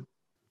 see you, dude.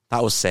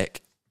 That was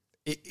sick.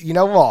 You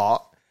know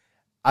what?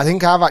 I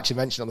think I've actually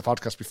mentioned on the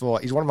podcast before,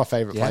 he's one of my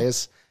favourite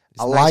players.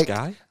 He's a nice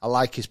guy. I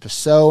like his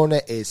persona,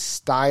 his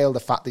style,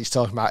 the fact that he's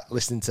talking about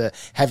listening to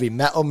heavy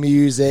metal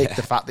music,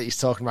 the fact that he's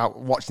talking about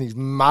watching these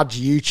mad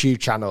YouTube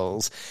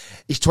channels.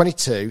 He's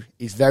 22.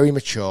 He's very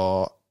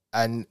mature.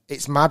 And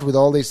it's mad with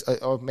all these,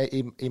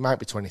 he might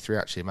be 23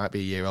 actually, he might be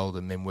a year older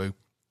than Minwoo.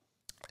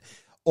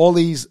 All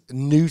these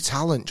new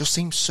talent just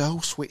seems so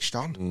switched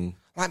on.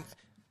 Like,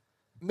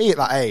 me at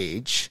that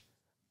age,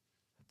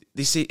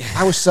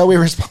 I was so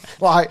irresponsible.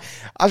 Like,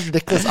 I was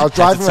ridiculous. I was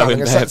driving around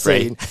in a set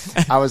scene.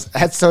 I was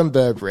head to toe in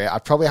Burberry. I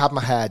probably had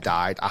my hair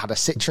dyed. I had a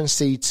Citroen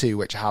C2,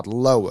 which I had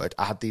lowered.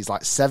 I had these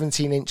like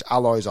 17-inch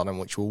alloys on them,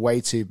 which were way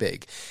too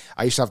big.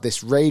 I used to have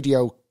this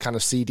radio kind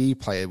of CD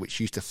player, which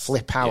used to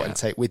flip out and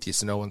take with you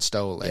so no one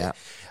stole it. Yeah.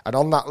 And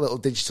on that little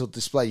digital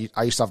display,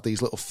 I used to have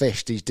these little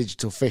fish, these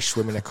digital fish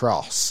swimming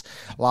across.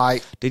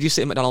 Like, did you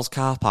sit in McDonald's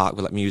car park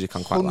with like music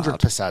on quite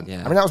 100%.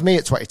 Yeah. I mean, that was me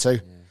at 22. Yeah.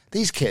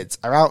 These kids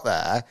are out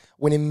there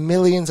winning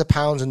millions of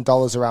pounds and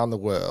dollars around the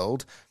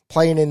world,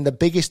 playing in the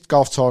biggest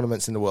golf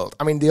tournaments in the world.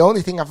 I mean, the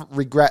only thing I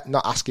regret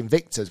not asking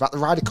Viktor is about the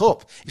Ryder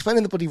Cup. He's playing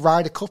in the bloody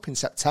Ryder Cup in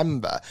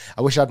September.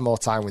 I wish I had more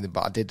time with him,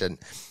 but I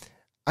didn't.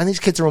 And these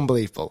kids are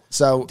unbelievable.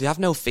 So they have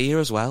no fear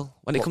as well.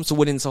 When it comes to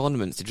winning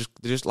tournaments, they're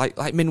just like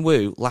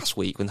Minwoo last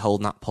week when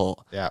holding that putt.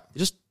 Yeah. They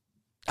just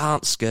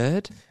aren't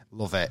scared.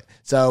 Love it.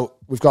 So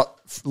we've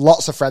got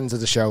lots of friends of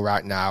the show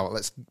right now.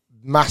 Let's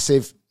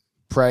massive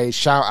praise,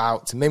 shout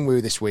out to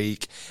Minwoo this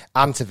week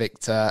and to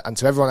Viktor and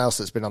to everyone else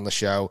that's been on the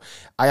show.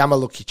 I am a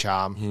lucky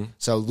charm,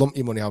 so lump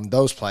your money on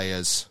those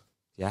players.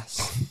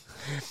 Yes.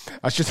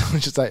 I should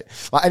say,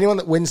 like anyone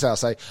that wins, I'll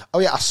say, oh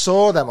yeah, I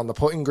saw them on the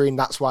putting green.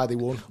 That's why they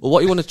won. Well,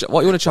 what you want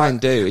to try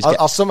and do is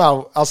I'll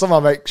somehow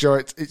make sure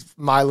it's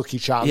my lucky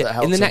charm that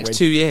helps. In the next win.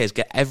 2 years,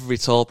 get every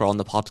tour pro on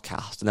the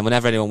podcast, and then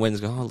whenever anyone wins,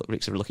 go, oh look,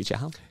 Rick's a lucky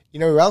charm. You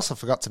know who else I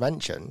forgot to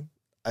mention?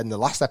 In the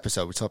last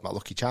episode, we talked about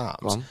lucky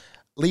charms.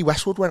 Lee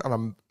Westwood went on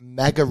a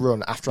mega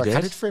run after I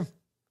caddied for him.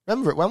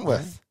 Remember at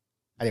Wentworth?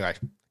 Yeah. Anyway,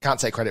 can't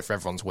take credit for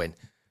everyone's win.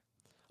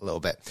 A little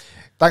bit.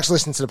 Thanks for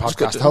listening to the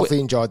podcast. Hopefully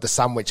you enjoyed the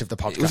sandwich of the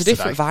podcast. It was a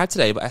different vibe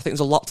today, but I think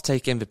there's a lot to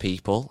take in for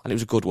people, and it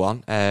was a good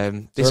one. Go on.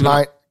 I was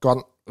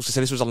going to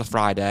say this was on a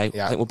Friday.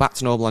 Yeah. I think we're back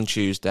to normal on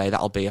Tuesday.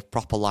 That'll be a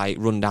proper like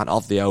rundown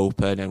of the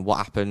Open and what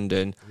happened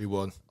and who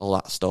won, all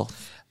that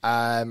stuff.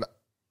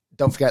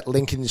 Don't forget,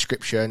 link in the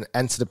description.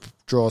 Enter the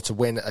draw to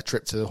win a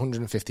trip to the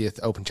 150th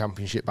Open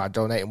Championship by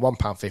donating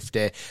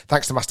 £1.50.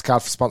 Thanks to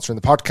MasterCard for sponsoring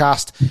the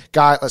podcast.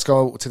 Guy, let's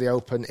go to the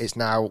Open. It's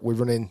now, we're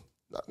running,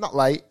 not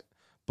late,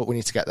 but we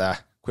need to get there.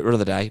 Quick run of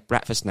the day.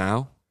 Breakfast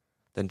now,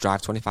 then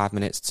drive 25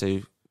 minutes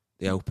to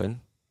the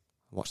Open.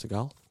 Watch the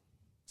golf.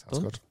 Sounds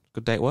good.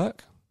 Good day at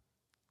work.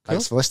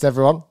 Thanks for listening,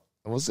 everyone.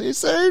 And we'll see you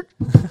soon.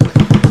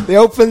 The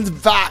Open's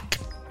back.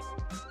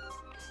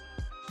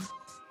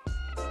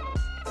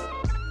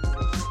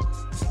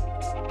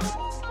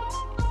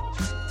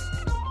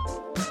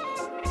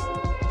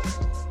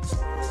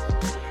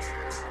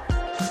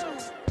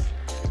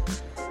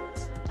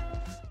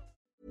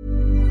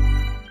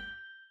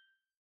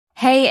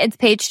 Hey, it's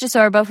Paige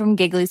DeSorbo from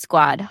Giggly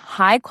Squad.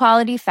 High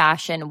quality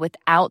fashion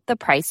without the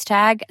price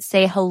tag.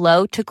 Say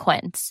hello to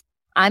Quince.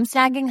 I'm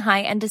snagging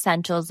high-end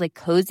essentials like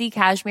cozy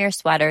cashmere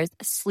sweaters,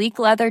 sleek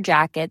leather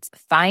jackets,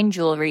 fine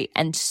jewelry,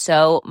 and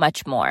so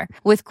much more.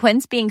 With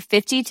Quince being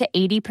 50 to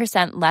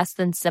 80% less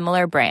than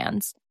similar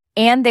brands.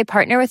 And they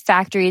partner with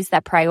factories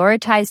that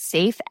prioritize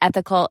safe,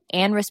 ethical,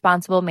 and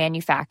responsible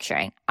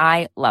manufacturing.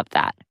 I love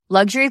that.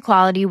 Luxury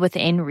quality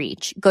within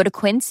reach. Go to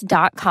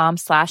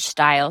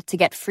quince.com/style to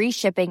get free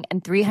shipping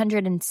and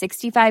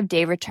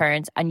 365-day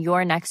returns on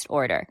your next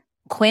order.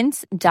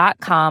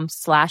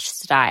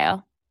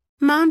 Quince.com/style.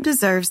 Mom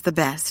deserves the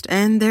best,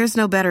 and there's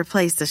no better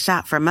place to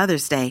shop for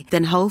Mother's Day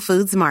than Whole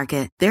Foods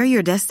Market. They're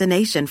your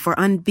destination for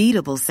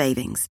unbeatable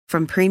savings,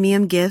 from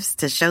premium gifts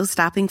to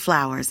show-stopping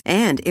flowers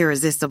and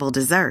irresistible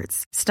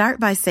desserts. Start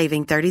by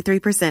saving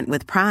 33%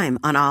 with Prime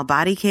on all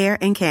body care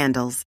and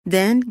candles.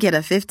 Then get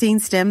a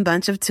 15-stem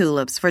bunch of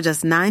tulips for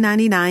just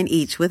 $9.99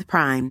 each with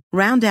Prime.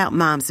 Round out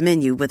Mom's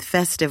menu with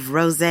festive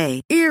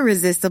rosé,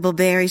 irresistible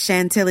berry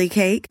chantilly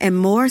cake, and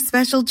more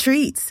special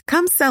treats.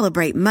 Come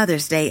celebrate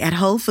Mother's Day at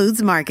Whole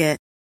Foods Market.